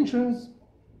are dimensions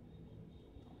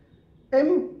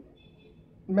m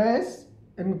mass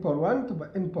m power 1 to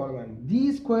m power 1,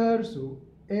 d square, so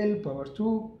l power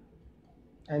 2,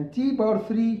 and t power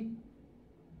 3,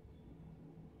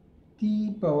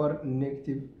 t power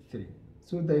negative 3.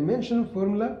 So dimension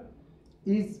formula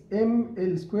is m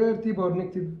l square t power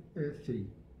negative 3.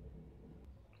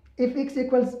 If x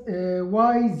equals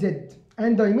y z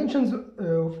and dimensions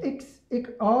of x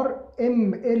are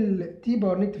m l t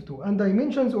power negative 2 and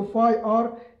dimensions of y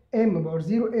are m power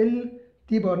 0 l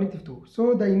t power negative 2.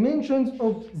 So dimensions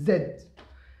of z,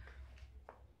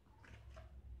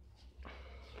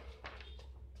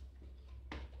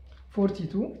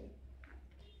 (42).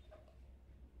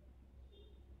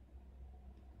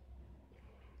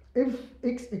 If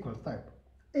x equals type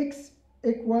x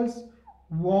equals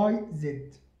y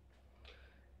z,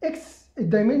 x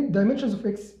dimensions of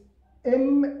x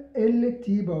m l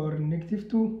t power negative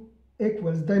 2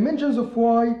 equals dimensions of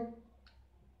y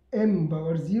m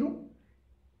power 0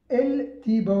 l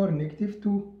t power negative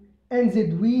 2, and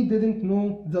z we didn't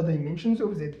know the dimensions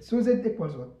of z. So z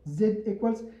equals what? Z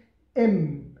equals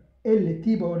m l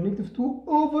t power negative 2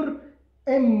 over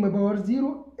m power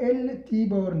 0 l t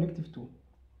power negative 2.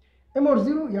 m power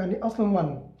 0 يعني اصلا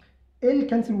 1، l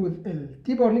cancel with l،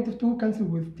 t power negative 2 cancel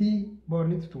with t power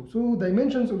negative 2. So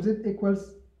dimensions of z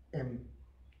equals m.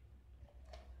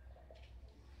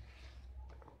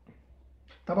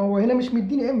 طبعا هو هنا مش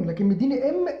مديني m لكن مديني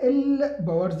m l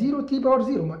باور 0 t باور 0،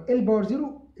 ما l باور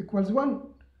 0 equals 1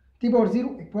 t باور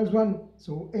 0 equals 1.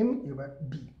 so m يبقى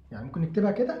b. يعني ممكن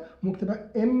نكتبها كده، ممكن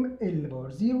تبقى m l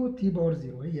باور 0 t باور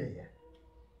 0 هي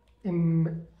m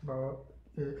باور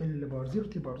l باور 0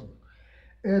 t باور 0.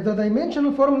 The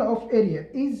dimensional formula of area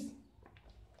is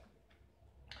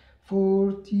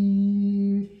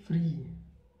 43.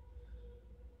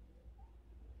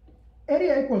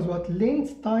 Area equals what?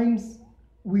 Length times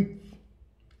width.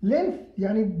 Length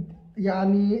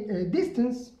يعني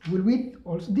distance والwidth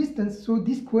also distance, so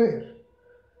d square.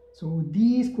 So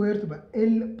d square تبقى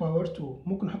l باور 2.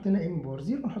 ممكن نحط هنا m باور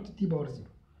 0 ونحط t باور 0.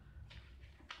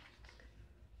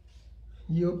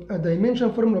 يبقى dimension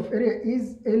formula of area is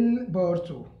l باور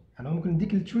 2. يعني هو ممكن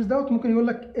يديك التشوز دوت، ممكن يقول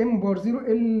لك m باور 0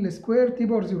 l سكوير t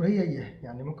باور 0 هي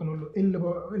يعني ممكن نقول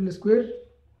له l سكوير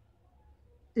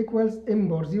equals m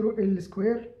باور 0 l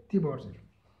سكوير t باور 0.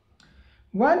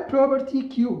 One property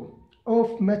Q of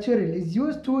material is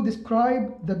used to describe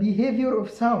the behavior of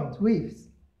sound waves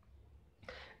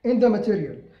in the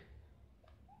material.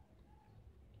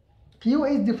 Q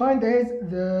is defined as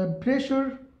the pressure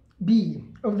B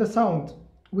of the sound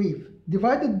wave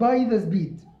divided by the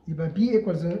speed. يبقى B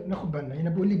equals، ناخد بالنا هنا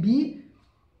بيقول لي B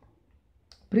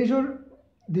pressure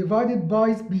divided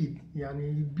by speed،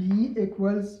 يعني B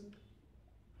equals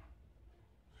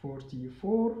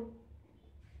 44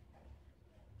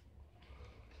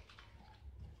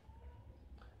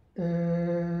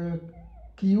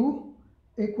 Q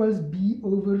equals B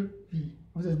over V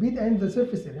of the speed and the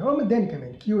surface area. هو مداني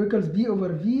كمان Q equals B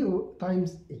over V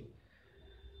times A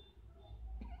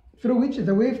through which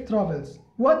the wave travels.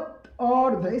 What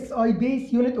are the SI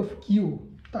base unit of Q?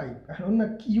 طيب احنا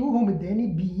قلنا Q هو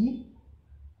مداني B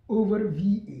over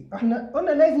VA. احنا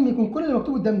قلنا لازم يكون كل اللي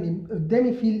مكتوب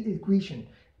قدامي في الايكويشن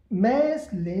mass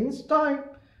length time.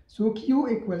 So Q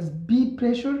equals B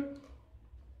pressure.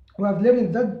 We have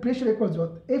learned that pressure equals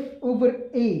what? F over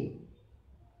A.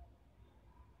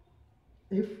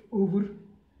 F over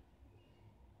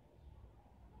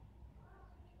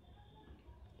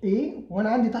A، وانا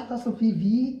عندي تحت اصلا في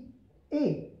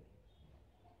VA.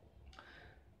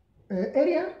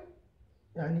 area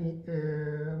يعني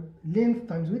length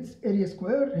times width area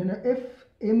square. هنا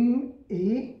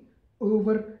FMA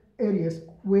over area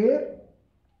square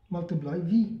multiply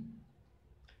V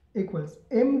equals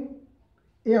M.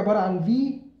 A عبارة عن V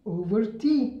over T،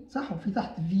 صح؟ وفي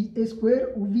تحت VA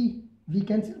square و V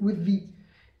cancel with V،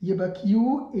 يبقى Q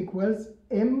equals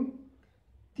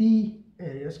MT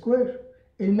area square.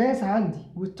 الماس عندي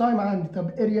والتايم عندي. طب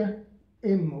اريا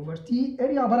M over T،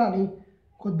 اريا عبارة عن ايه؟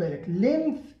 خد بالك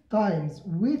length times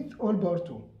width all power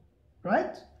 2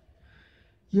 right؟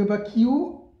 يبقى Q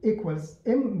equals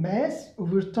M mass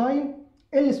over time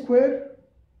L square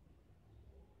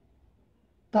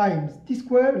times T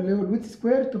square اللي هو الويدث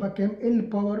سكوير، تبقى كام؟ L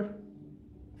باور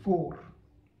 4.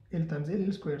 L times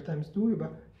L square times 2 يبقى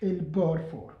L باور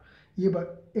 4.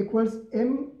 يبقى equals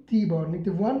M T باور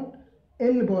نيجاتيف 1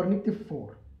 L باور نيجاتيف 4.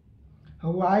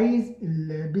 هو عايز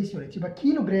البيس يونت، يبقى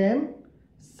كيلو جرام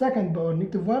سكند باور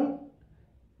نيجاتيف 1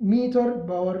 متر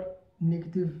باور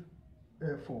نيجاتيف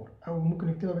 4، او ممكن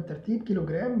نكتبها بالترتيب كيلو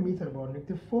جرام متر باور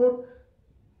نيجاتيف 4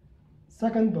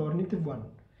 سكند باور نيجاتيف 1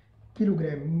 كيلو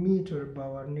جرام متر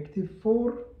باور نيجاتيف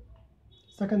 4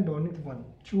 second power negative 1.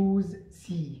 Choose C.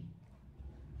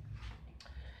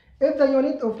 If the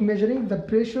unit of measuring the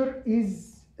pressure is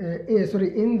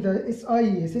in the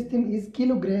SI system is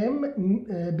kilogram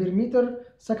per meter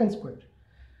second square.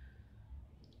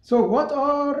 So what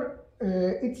are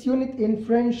its unit in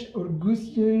French or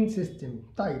Gaussian system?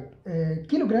 طيب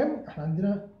كيلوغرام احنا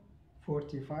عندنا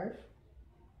 45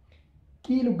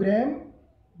 kilogram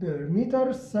per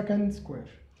meter second square.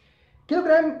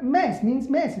 Kilogram mass means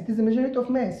mass, it is a measurement of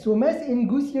mass. So mass in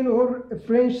Gaussian or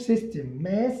French system,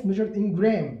 mass measured in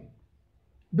gram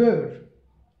per.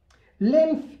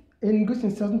 Length in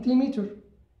Gaussian centimeter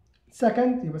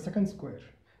second يبقى second square،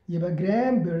 يبقى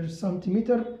gram per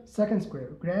centimeter second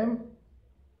square، gram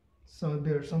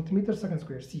per centimeter second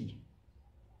square. C.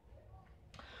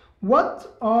 What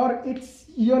are its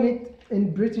unit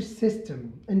in British system?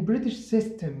 In British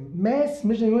system, mass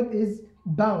measuring unit is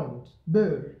pound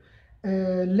per.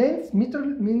 Length meter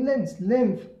mean length.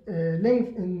 Length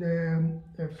in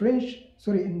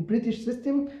in British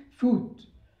system foot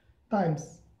times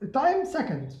time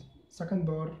second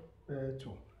bar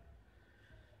 2.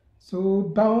 So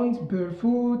pound per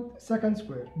foot second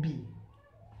square. B.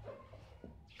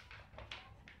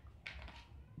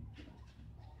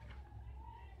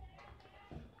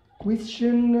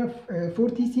 Question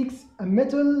 46. A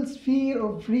metal sphere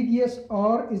of radius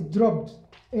R is dropped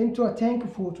into a tank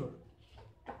of water.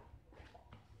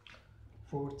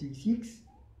 46.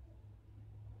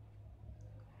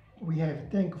 We have a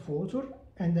tank of water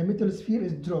and the metal sphere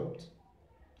is dropped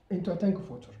into a tank of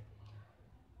water.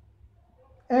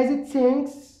 As it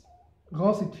sinks,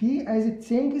 غاصت فيه, as it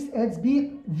sinks at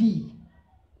speed V.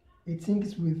 It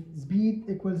sinks with speed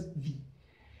equals V.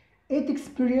 It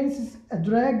experiences a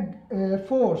drag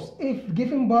force F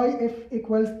given by F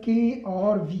equals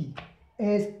KRV,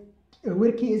 as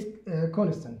where K is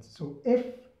constant. So F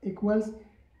equals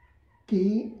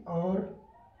KRV.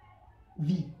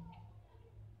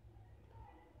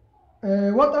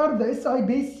 What are the SI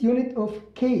base unit of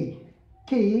K?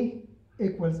 K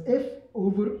equals F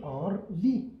over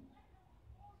RV.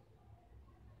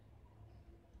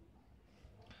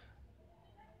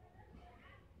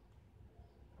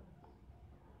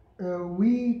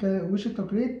 We should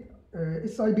calculate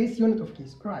SI base unit of K.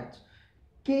 Right.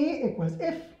 K equals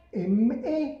F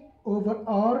MA over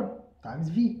R times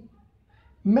V.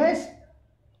 Mass,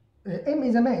 M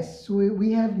is a mass, so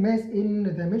we have mass in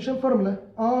the dimension formula.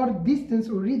 R distance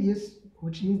or radius,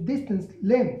 which means distance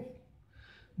length.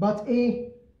 But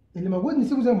A اللي موجود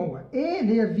نسيبه زي ما هو. A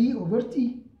اللي هي V over T.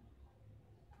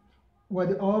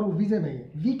 وادي R و V زي ما هي.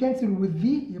 V cancel with V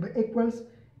يبقى equals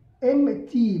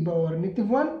MT باور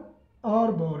نيجاتيف 1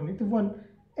 R باور نيجاتيف 1.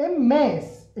 M mass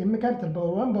M capital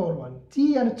باور 1 باور 1. T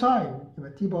يعني time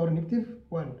يبقى T باور نيجاتيف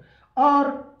 1. R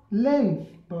length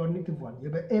باور نيجاتيف 1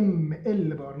 يبقى M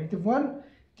L باور نيجاتيف 1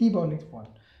 T باور نيجاتيف 1.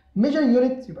 measuring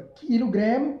unit يبقى كيلو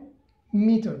جرام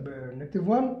متر باور نيجاتيف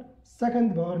 1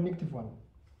 second باور نيجاتيف 1.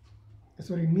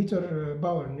 سوري متر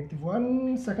باور نيجاتيف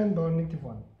 1 second باور نيجاتيف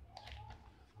 1.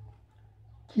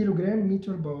 كيلو جرام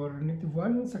متر باور نيجاتيف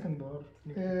 1 second باور.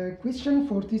 Question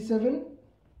 47.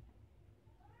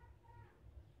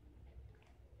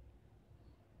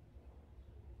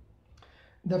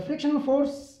 The frictional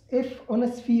force F on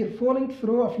a sphere falling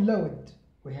through a fluid.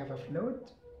 We have a fluid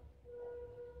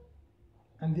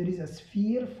and there is a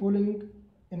sphere falling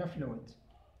in a fluid.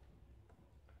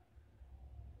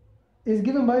 Is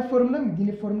given by formula,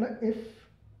 مديني formula F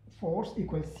force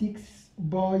equals 6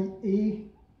 by A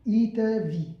eta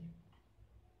V,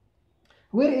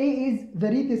 where A is the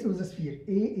radius of the sphere.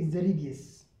 A is the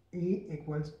radius. A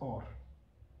equals R.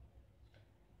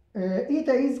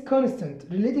 Eta is constant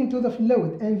relating to the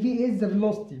fluid and V is the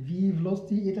velocity. V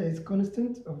velocity, eta is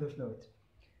constant of the fluid,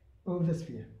 of the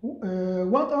sphere.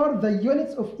 What are the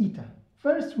units of eta?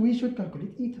 First we should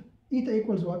calculate eta. Eta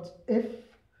equals what? F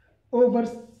over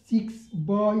 6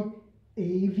 by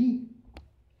AV.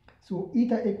 So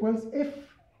eta equals F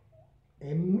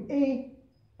MA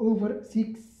over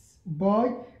 6 by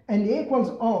and A equals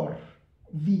R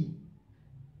V.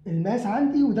 الماس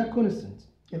عندي وده constant.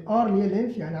 الار اللي هي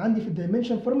اللينث يعني عندي في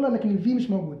الدايمنشن فورمولا لكن الفي مش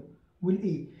موجود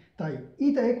والاي. طيب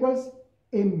ايتا ايكوالز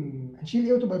ام، هنشيل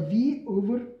ايه وتبقى في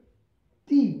اوفر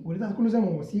تي واللي تحت كله زي ما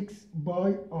هو 6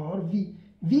 باي ار في.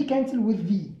 في كانسل وذ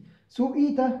في، سو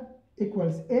ايتا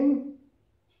ايكوالز ام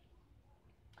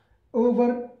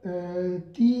اوفر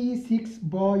T6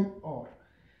 by R.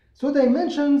 So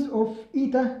dimensions of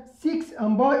eta 6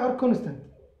 and pi are constant.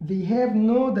 They have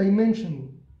no dimension.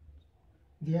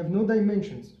 They have no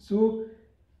dimensions. So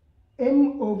m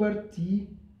over t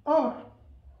r.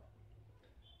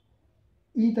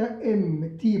 Eta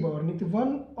m t power -1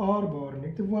 r power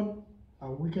 -1.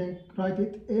 Or we can write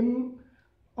it m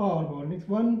r power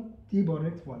 -1 t power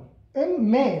 -1. m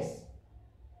mass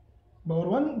power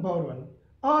 1 power 1.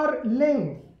 r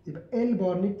length يبقى l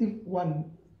power -1.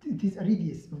 It is a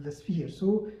radius of the sphere, so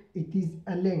it is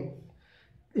a length.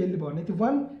 l power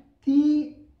 -1 t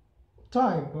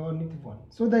time power -1.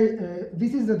 So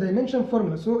this is the dimension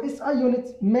formula. So SI units: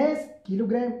 mass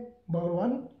kilogram power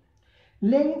 1,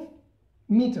 length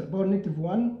meter power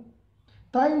 -1,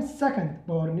 time second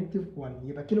power -1.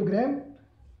 يبقى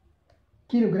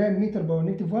kilogram meter power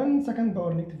 -1, second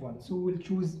power -1. So we'll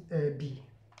choose B.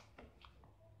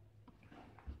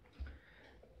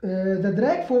 The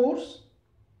drag force,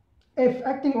 if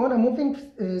acting on a moving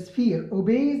sphere,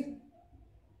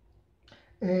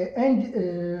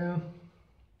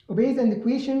 obeys an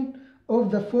equation of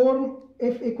the form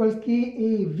F equals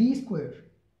KAV square,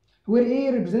 where A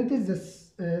represents the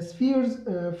sphere's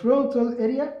frontal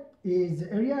area, is the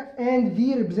area, and V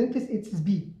represents its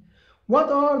speed. What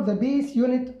are the base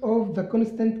unit of the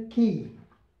constant K?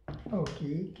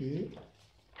 Okay, K.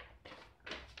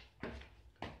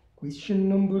 Question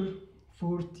number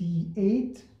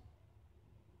 48.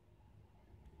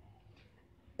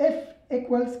 F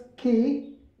equals K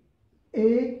A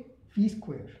V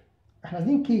square. احنا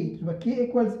عايزين K، يبقى K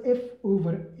equals F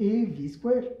over A V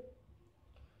square.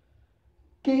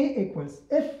 K equals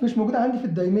F مش موجودة عندي في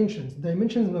الدايمنشنز.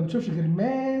 الدايمنشنز ما بتشوفش غير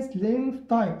ماس لينث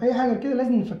تايم، أي حاجة كده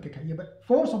لازم نفككها. يبقى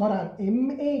فورس عبارة عن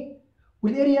ام اي،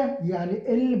 والاريا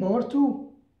يعني ال باور 2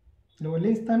 اللي هو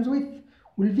لينث تايمز ويدث،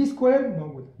 والفي سكوير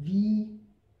موجود في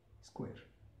سكوير.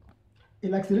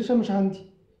 الاكسلريشن مش عندي،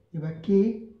 يبقى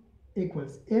كي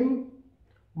ايكوالز ام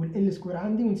والال سكوير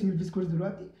عندي، ونسيب الفي سكوير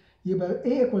دلوقتي. يبقى A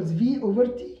ايكوالز في اوفر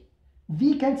تي،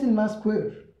 في كانسل مع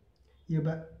سكوير،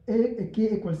 يبقى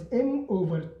كي ايكوالز ام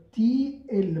اوفر تي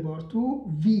ال باور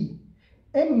 2 في.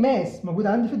 ام ماس موجود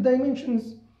عندي في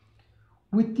الدايمنشنز،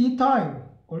 والتي تايم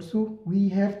also we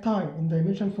have time in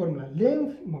dimension formula.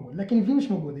 length موجود لكن في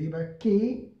مش موجوده، يبقى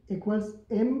كي ايكوالز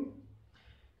ام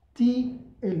تي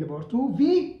ال باور 2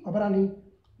 في عباره عن ايه؟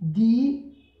 دي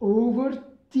اوفر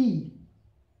تي،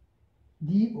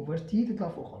 دي اوفر تي تطلع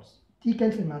فوق خالص، تي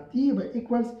كانسل مع التي، يبقى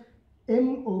ايكوالز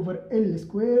ام اوفر ال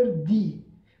سكوير دي.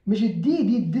 مش الدي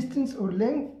دي الديستنس اور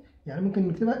لينث، يعني ممكن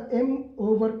نكتبها ام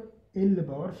اوفر ال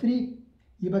باور 3،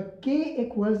 يبقى كي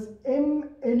ايكوالز ام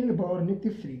ال باور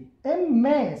 -3. ام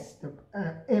ماس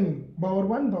تبقى ام باور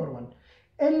 1 باور 1،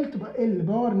 ال تبقى ال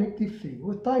باور -3،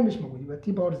 والتايم مش موجود، يبقى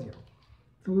تي باور 0.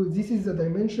 So this is the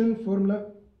dimension formula.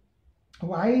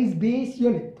 هو عايز بيس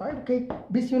يونت. طيب اوكي،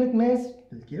 بيس يونت ماس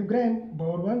الكيلوجرام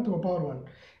باور 1 تبقى باور 1،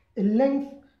 اللينث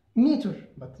متر،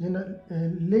 بس هنا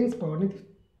اللينث باور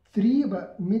 -3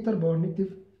 يبقى متر باور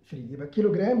 -3، يبقى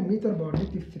كيلوجرام متر باور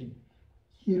 -3،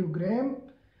 كيلوجرام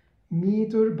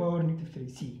متر باور -3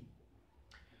 سي.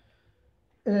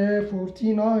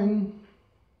 49.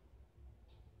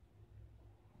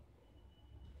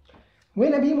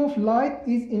 When a beam of light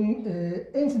is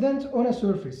incident on a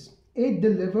surface, it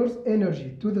delivers energy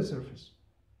to the surface.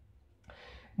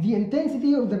 The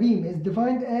intensity of the beam is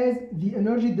defined as the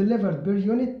energy delivered per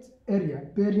unit area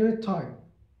per unit time.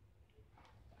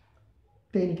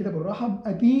 تاني كده بالراحة.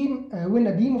 When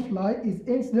a beam of light is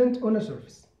incident on a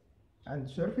surface. عند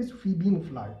surface وفي beam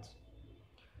of light.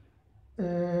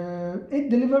 It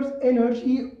delivers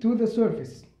energy to the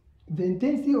surface. The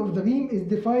intensity of the beam is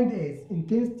defined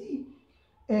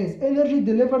as energy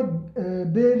delivered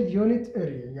per unit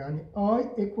area. يعني I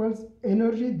equals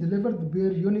energy delivered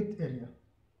per unit area.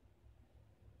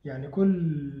 يعني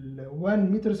كل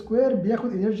 1 متر سكوير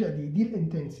بياخد انرجي قد ايه؟ دي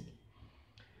الانتنسيتي.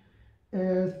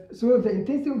 So the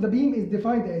intensity of the beam is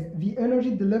defined as the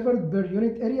energy delivered per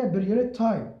unit area per unit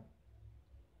time.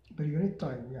 Per unit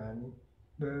time يعني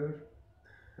per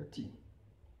t.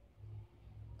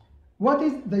 What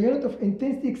is the unit of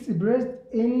intensity expressed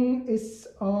in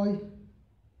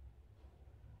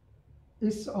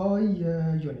SI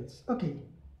units? Okay.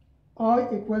 I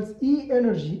equals E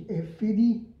energy FD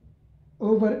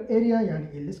over area يعني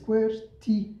L square T.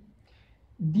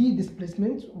 D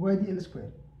displacement وادي L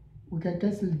square. We can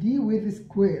cancel D with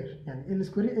square يعني L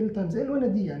square L times L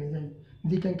ولا D يعني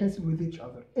they can cancel with each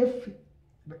other. F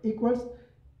equals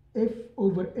F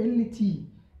over LT.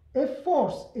 F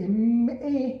force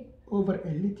MA over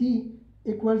LT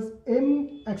equals M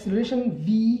acceleration V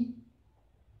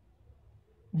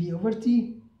over T.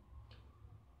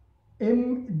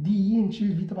 ام دي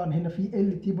نشيل في طبعا هنا في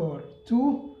ال تي بار 2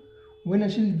 وهنا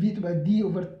نشيل في تبقى دي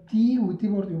اوفر تي وتي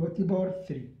بار يبقى تي بار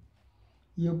 3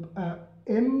 يبقى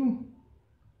ام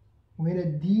وهنا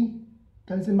الدي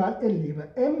كنسل مع ال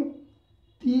يبقى ام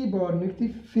تي بار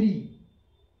نيجاتيف 3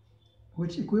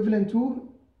 which equivalent to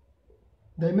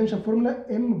dimension formula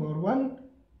m بار 1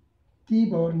 تي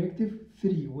بار نيجاتيف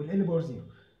 3 والال بار 0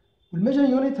 والميجر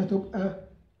يونت هتبقى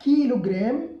كيلو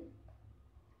جرام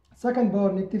سكند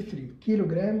باور نيجاتيف 3 كيلو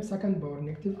جرام سكند باور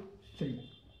نيجاتيف 3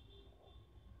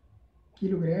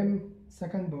 كيلو جرام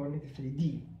سكند باور نيجاتيف 3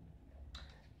 دي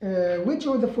which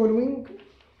of the following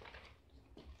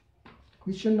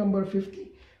question number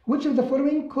 50 which of the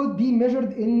following could be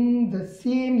measured in the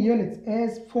same units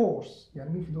as force يعني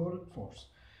مين في دول force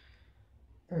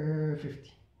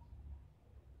 50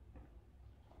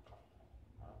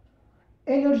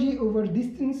 energy over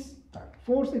distance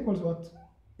force equals what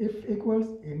F equals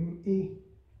ma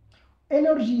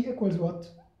energy equals what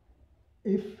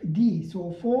F d so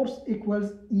force equals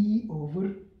E over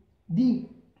d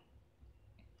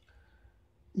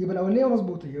يبقى الأولانية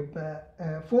مظبوطة يبقى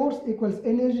force equals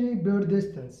energy per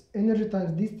distance energy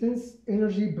times distance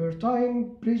energy per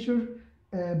time pressure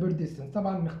per distance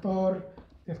طبعا نختار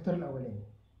الأولاني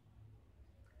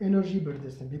energy per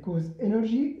distance because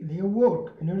energy اللي هي work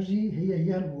energy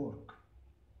هي الwork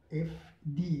F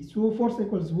d so force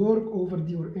equals work over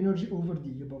d or energy over d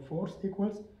يبقى force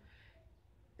equals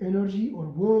energy or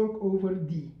work over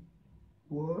d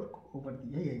work over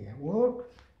d هي work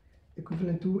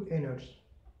equivalent to energy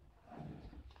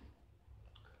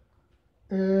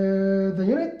the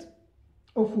unit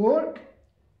of work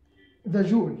the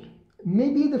joule may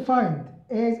be defined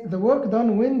as the work done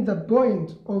when the point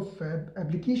of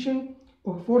application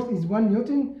of force is 1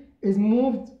 Newton is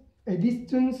moved a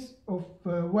distance of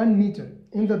 1 meter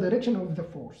in the direction of the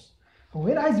force. هو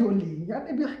هنا عايز يقول لي ايه؟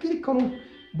 يعني بيحكي لي القانون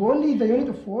بيقول لي the unit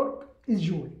of work is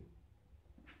joule.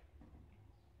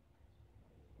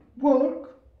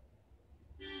 Work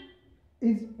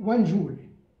is 1 joule.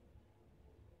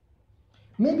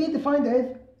 May be defined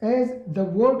as the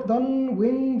work done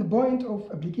when the point of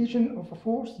application of a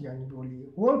force يعني بيقول لي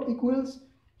work equals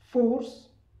force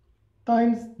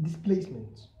times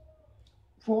displacement.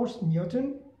 Force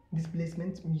Newton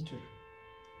displacement meter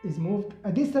is moved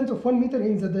a distance of 1 meter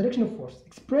in the direction of force.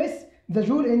 Express the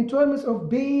joule in terms of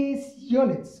base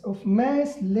units of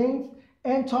mass, length,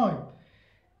 and time.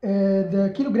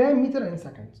 The kilogram, meter, and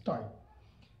second time.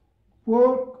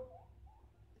 Work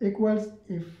equals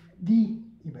if D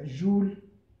يبقى joule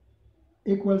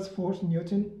equals force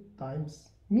Newton times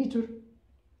meter.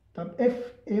 طب F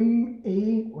M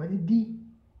A وادي D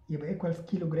يبقى equals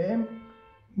kilogram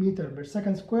meter per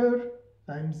second square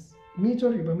times meter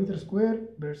يبقى meter square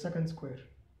per second square.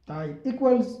 طيب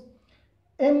equals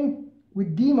M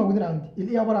والدي موجودين عندي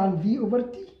الايه عباره عن V over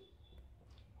T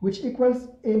which equals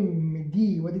M D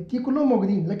وادي T كلهم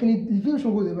موجودين لكن ال V مش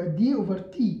موجود يبقى D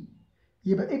over T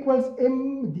يبقى equals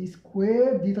M D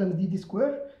square D times D D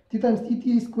square T times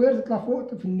T square تطلع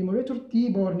فوق في النيميريتور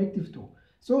T باور نيجاتيف 2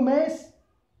 so mass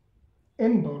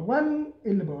M باور 1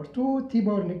 L باور 2 T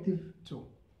باور نيجاتيف 2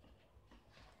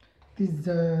 It is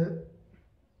the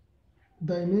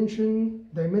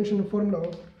dimension formula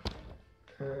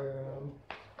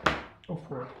of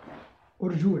work or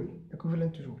joule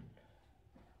equivalent to joule.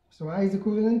 So عايز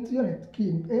equivalent unit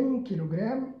M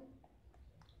كيلوغرام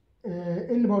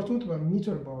L باور 2 تبقى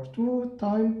متر باور 2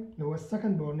 تايم اللي هو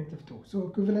السكند باور نيجاتيف 2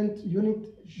 so equivalent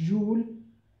unit joule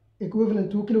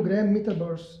equivalent to كيلوغرام متر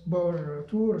باور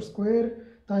 2 square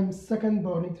times second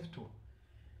باور نيجاتيف 2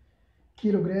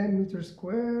 kilogram meter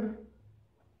square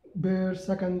per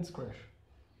second square.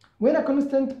 When a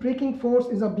constant braking force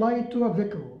is applied to a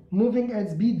vehicle moving at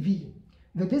speed v,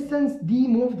 the distance d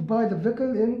moved by the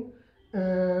vehicle in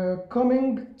coming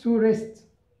to rest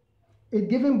is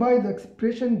given by the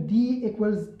expression d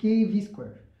equals kv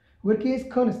square, where k is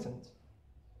constant.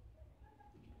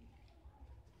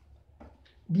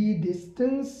 d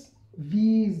distance, v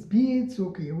speed, so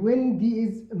okay, when d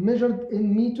is measured in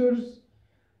meters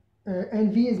and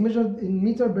v is measured in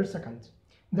meter per second.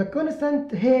 The constant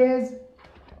has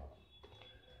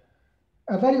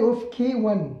a value of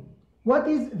k1. What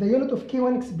is the unit of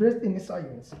k1 expressed in SI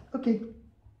units? Okay,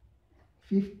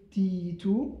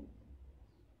 52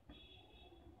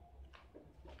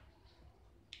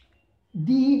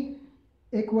 d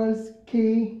equals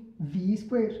kv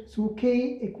square. So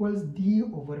k equals d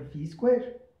over v square.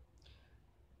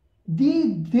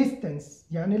 دي distance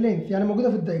يعني length يعني موجودة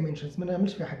في الدايمنشنز ما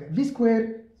نعملش فيها حاجة. v square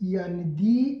يعني d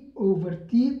over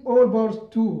t all bars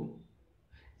 2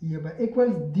 يبقى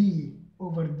equals d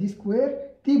over d square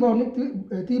تي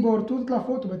باور 2 تطلع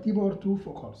فوق، تبقى تي باور 2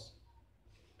 فوق خالص.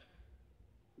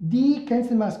 دي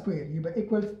كانسل مع سكوير يبقى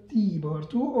ايكوال تي باور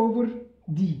 2 اوفر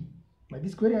دي، ما دي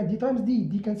سكوير يعني دي تايمز دي،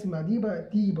 دي كانسل مع دي يبقى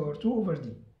تي باور 2 اوفر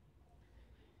دي.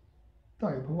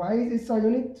 طيب هو عايز اس اي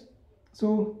يونت،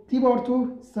 سو تي باور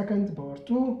 2 سكند باور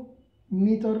 2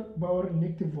 متر باور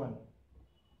نيجاتيف 1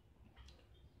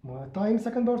 تايم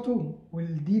سكند باور 2،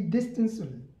 والدي ديستنس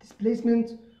displacement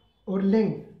or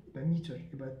length يبقى متر،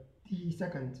 يبقى تي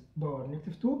سكند باور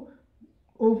نيجاتيف 2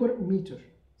 اوفر متر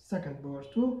سكند باور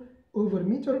 2 اوفر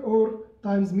متر اور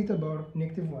تايمز متر باور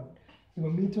نيجاتيف 1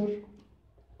 يبقى متر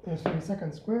سوري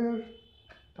سكند سكوير.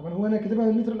 طبعا هو انا كاتبها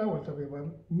من المتر الاول، طب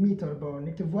يبقى متر باور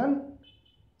نيجاتيف 1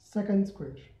 سكند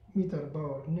سكوير متر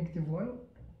باور نيجاتيف 1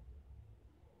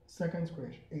 second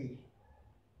square A,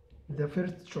 the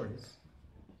first choice.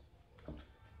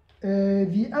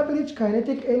 The average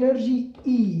kinetic energy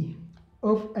E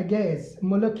of a gas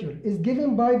molecule is given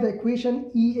by the equation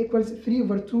E equals 3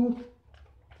 over 2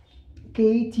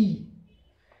 kT,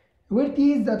 where T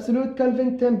is the absolute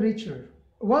Kelvin temperature.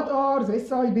 What are the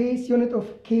SI base unit of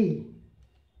K?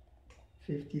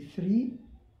 53.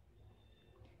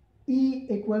 E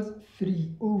equals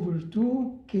 3 over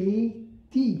 2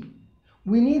 kT.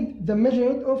 We need the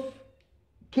measurement of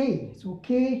K, so K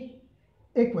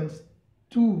equals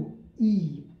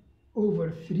 2E over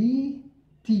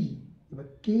 3T, but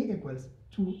K equals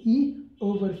 2E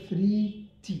over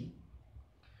 3T.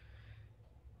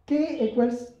 K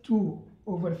equals 2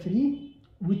 over 3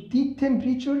 with T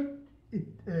temperature.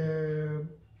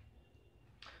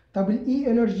 طب ال E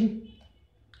energy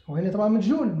هو هنا طبعا من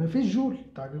جول، مفيش جول،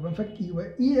 طيب يبقى نفك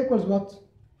يبقى E equals what؟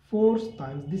 force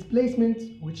times displacement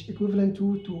which equivalent to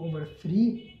 2 over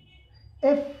 3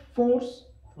 F force،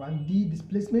 طبعا دي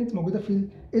displacement موجودة في ال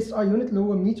SI unit اللي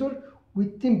هو متر،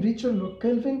 والtemperature اللي هو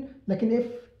كلفن، لكن F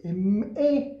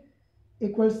MA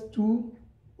equals 2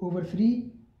 over 3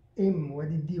 M،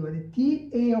 وادي الدي وادي التي،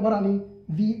 A عبارة عن ايه؟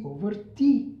 V over T.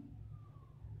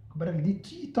 خد بالك دي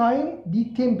T time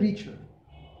دي temperature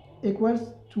equals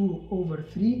 2 over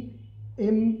 3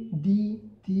 M D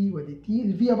T وادي T،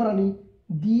 ال V عبارة عن ايه؟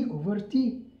 D over T،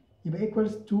 يبقى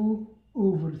equals 2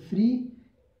 over 3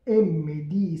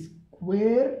 md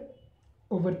square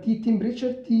over T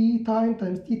temperature T time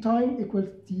times T time equals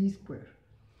T square.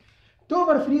 2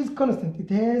 over 3 is constant, it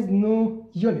has no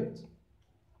unit.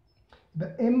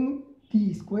 يبقى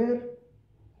md square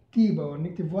T power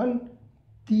negative 1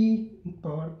 T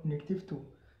power negative 2.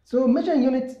 So measuring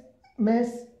unit mass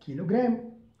kilogram.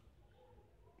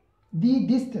 D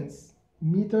distance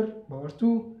meter power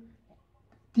 2.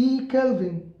 T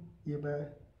Kelvin يبقى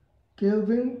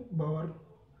Kelvin power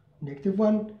negative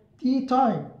 1. T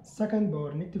time second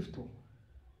power negative 2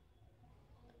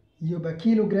 يبقى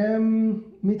كيلوغرام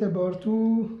متر باور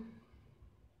 2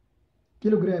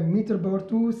 كيلوغرام متر باور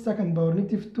 2 second power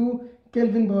negative 2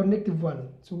 Kelvin power negative 1.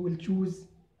 So we'll choose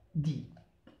D.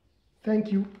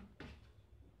 Thank you.